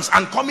loved ones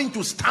and coming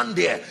to stand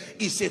there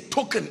is a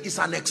token, is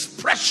an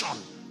expression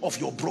of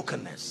your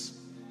brokenness.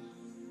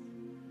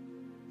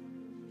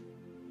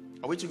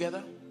 Are we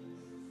together?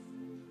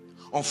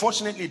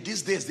 Unfortunately,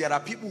 these days, there are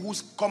people who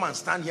come and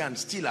stand here and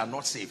still are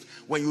not saved.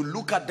 When you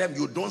look at them,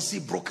 you don't see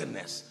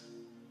brokenness.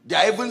 They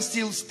are even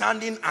still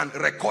standing and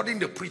recording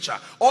the preacher.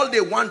 All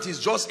they want is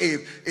just a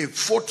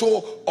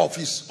photo of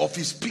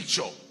his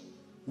picture,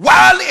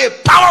 while a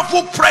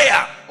powerful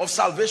prayer of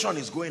salvation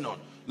is going on.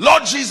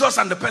 Lord Jesus,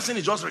 and the person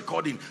is just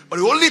recording. But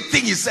the only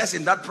thing he says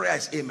in that prayer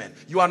is amen.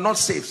 You are not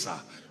saved, sir.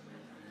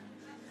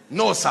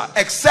 No, sir.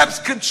 Except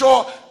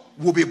scripture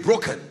will be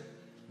broken.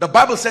 The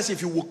Bible says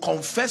if you will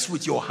confess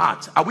with your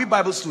heart, are we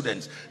Bible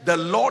students, the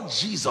Lord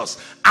Jesus,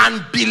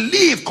 and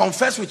believe,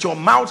 confess with your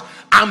mouth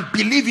and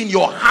believe in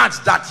your heart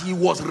that he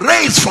was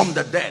raised from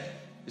the dead,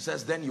 it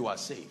says then you are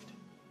saved.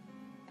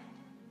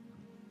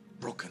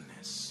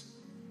 Brokenness.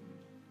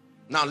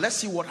 Now let's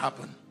see what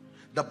happened.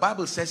 The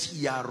Bible says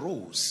he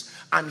arose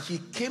and he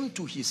came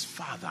to his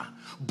father,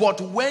 but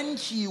when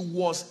he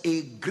was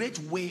a great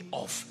way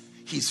off,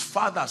 his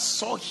father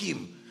saw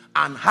him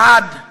and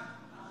had...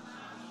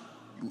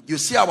 You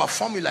see our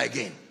formula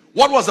again.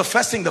 What was the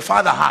first thing the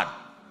father had?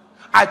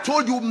 I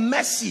told you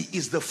mercy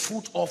is the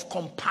fruit of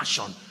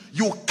compassion.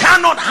 You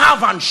cannot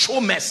have and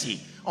show mercy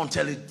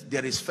until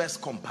there is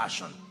first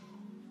compassion.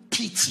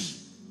 Pity.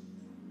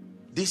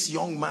 This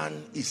young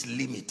man is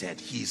limited.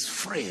 He is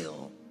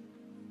frail.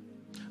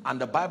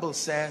 And the Bible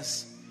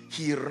says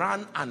he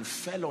ran and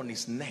fell on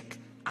his neck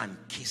and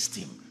kissed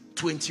him.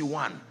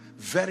 21.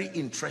 Very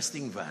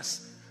interesting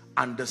verse.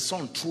 And the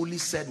son truly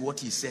said what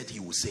he said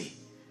he would say.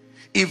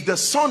 If the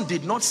son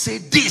did not say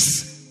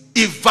this,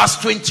 if verse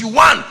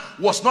 21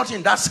 was not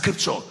in that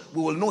scripture,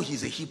 we will know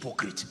he's a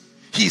hypocrite.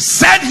 He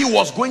said he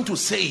was going to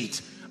say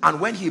it, and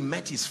when he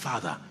met his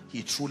father,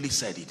 he truly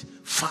said it.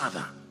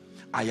 Father,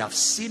 I have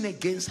sinned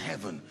against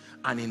heaven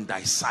and in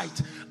thy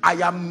sight. I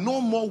am no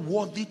more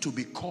worthy to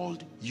be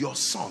called your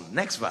son.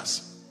 Next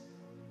verse.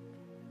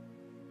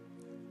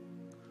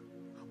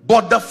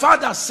 But the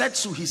father said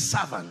to his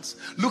servants,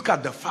 look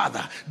at the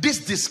father.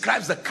 This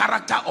describes the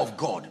character of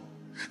God.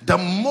 The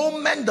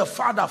moment the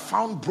father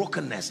found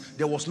brokenness,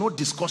 there was no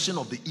discussion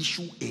of the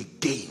issue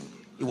again.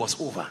 It was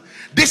over.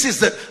 This is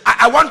the,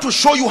 I want to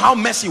show you how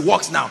mercy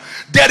works now.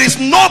 There is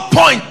no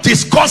point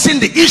discussing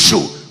the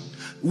issue.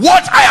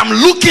 What I am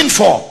looking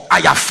for,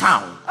 I have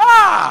found.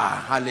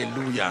 Ah,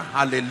 hallelujah,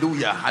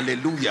 hallelujah,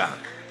 hallelujah.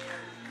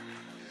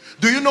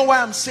 Do you know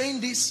why I'm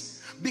saying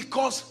this?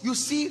 Because you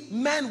see,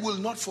 men will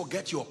not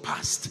forget your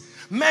past.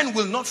 Men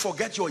will not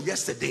forget your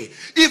yesterday.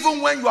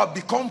 Even when you have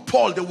become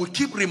Paul, they will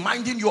keep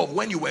reminding you of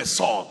when you were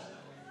Saul.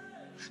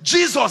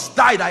 Jesus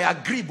died, I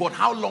agree, but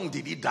how long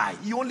did he die?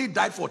 He only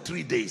died for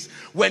 3 days.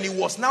 When he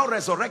was now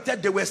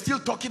resurrected, they were still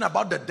talking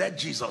about the dead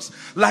Jesus.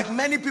 Like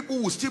many people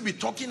will still be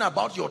talking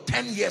about your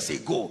 10 years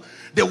ago.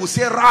 They will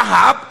say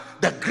Rahab,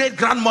 the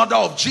great-grandmother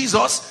of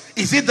Jesus,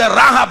 is it the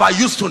Rahab I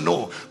used to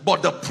know?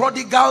 But the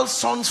prodigal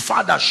son's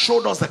father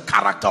showed us the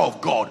character of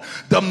God.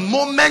 The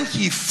moment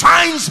he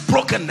finds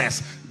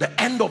brokenness,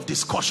 the end of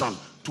discussion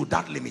to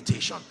that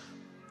limitation.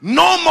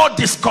 No more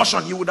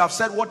discussion. He would have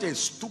said, what a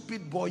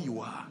stupid boy you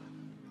are.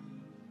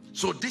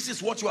 So this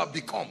is what you have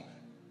become.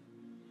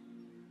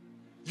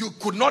 You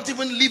could not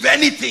even leave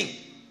anything.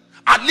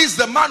 At least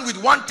the man with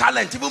 1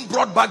 talent even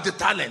brought back the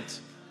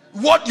talent.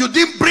 What? You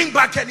didn't bring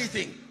back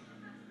anything.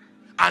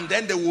 And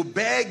then they will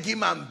beg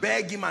him, and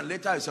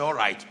later you say, all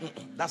right,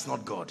 that's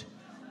not God.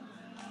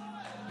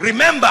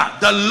 Remember,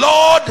 the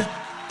Lord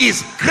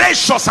is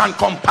gracious and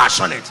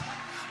compassionate.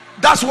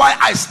 That's why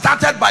I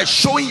started by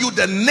showing you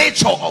the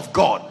nature of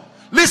God.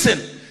 Listen,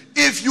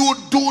 if you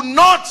do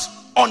not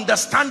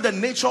understand the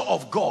nature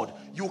of God,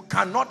 you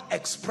cannot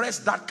express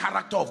that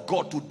character of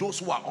God to those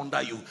who are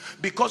under you.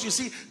 Because you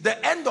see,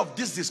 the end of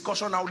this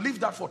discussion, I'll leave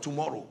that for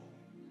tomorrow.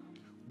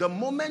 The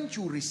moment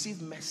you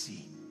receive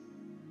mercy,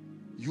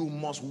 you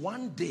must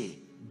one day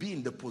be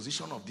in the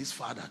position of this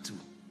father too.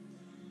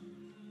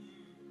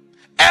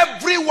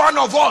 Every one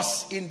of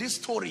us in this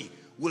story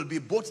will be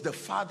both the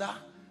father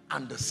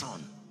and the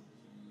son.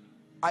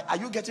 Are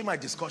you getting my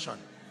discussion?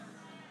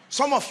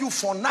 Some of you,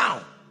 for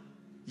now,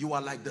 you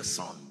are like the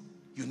son.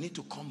 You need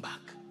to come back.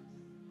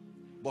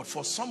 But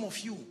for some of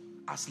you,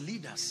 as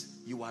leaders,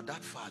 you are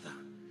that father.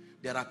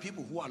 There are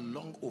people who are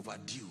long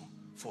overdue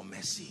for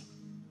mercy.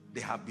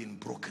 They have been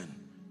broken.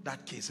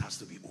 That case has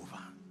to be over.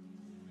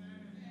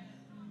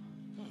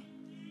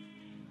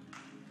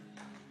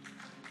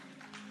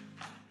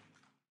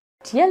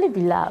 Dearly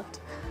beloved,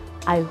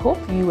 I hope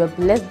you were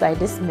blessed by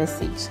this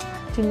message.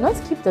 Do not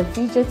keep the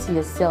video to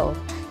yourself.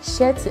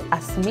 Share to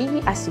as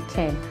many as you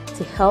can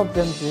to help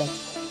them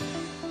bless.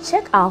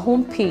 Check our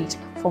homepage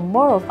for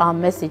more of our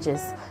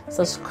messages.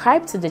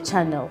 Subscribe to the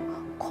channel,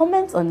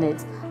 comment on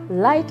it,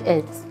 like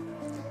it.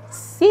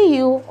 See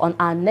you on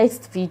our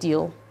next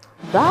video.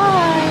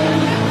 Bye.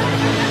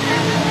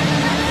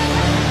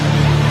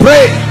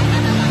 Pray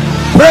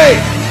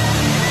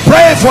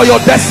for your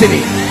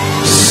destiny.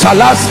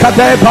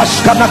 Salaskade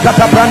bashkana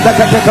kata branda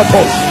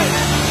katekatos.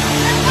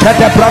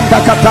 Kete branda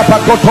kata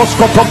pakotos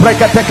koto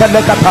brekete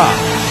kelekata.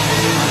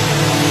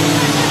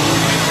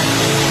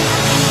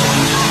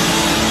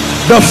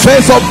 The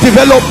phase of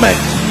development,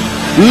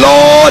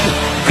 Lord,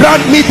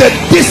 grant me the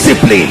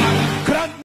discipline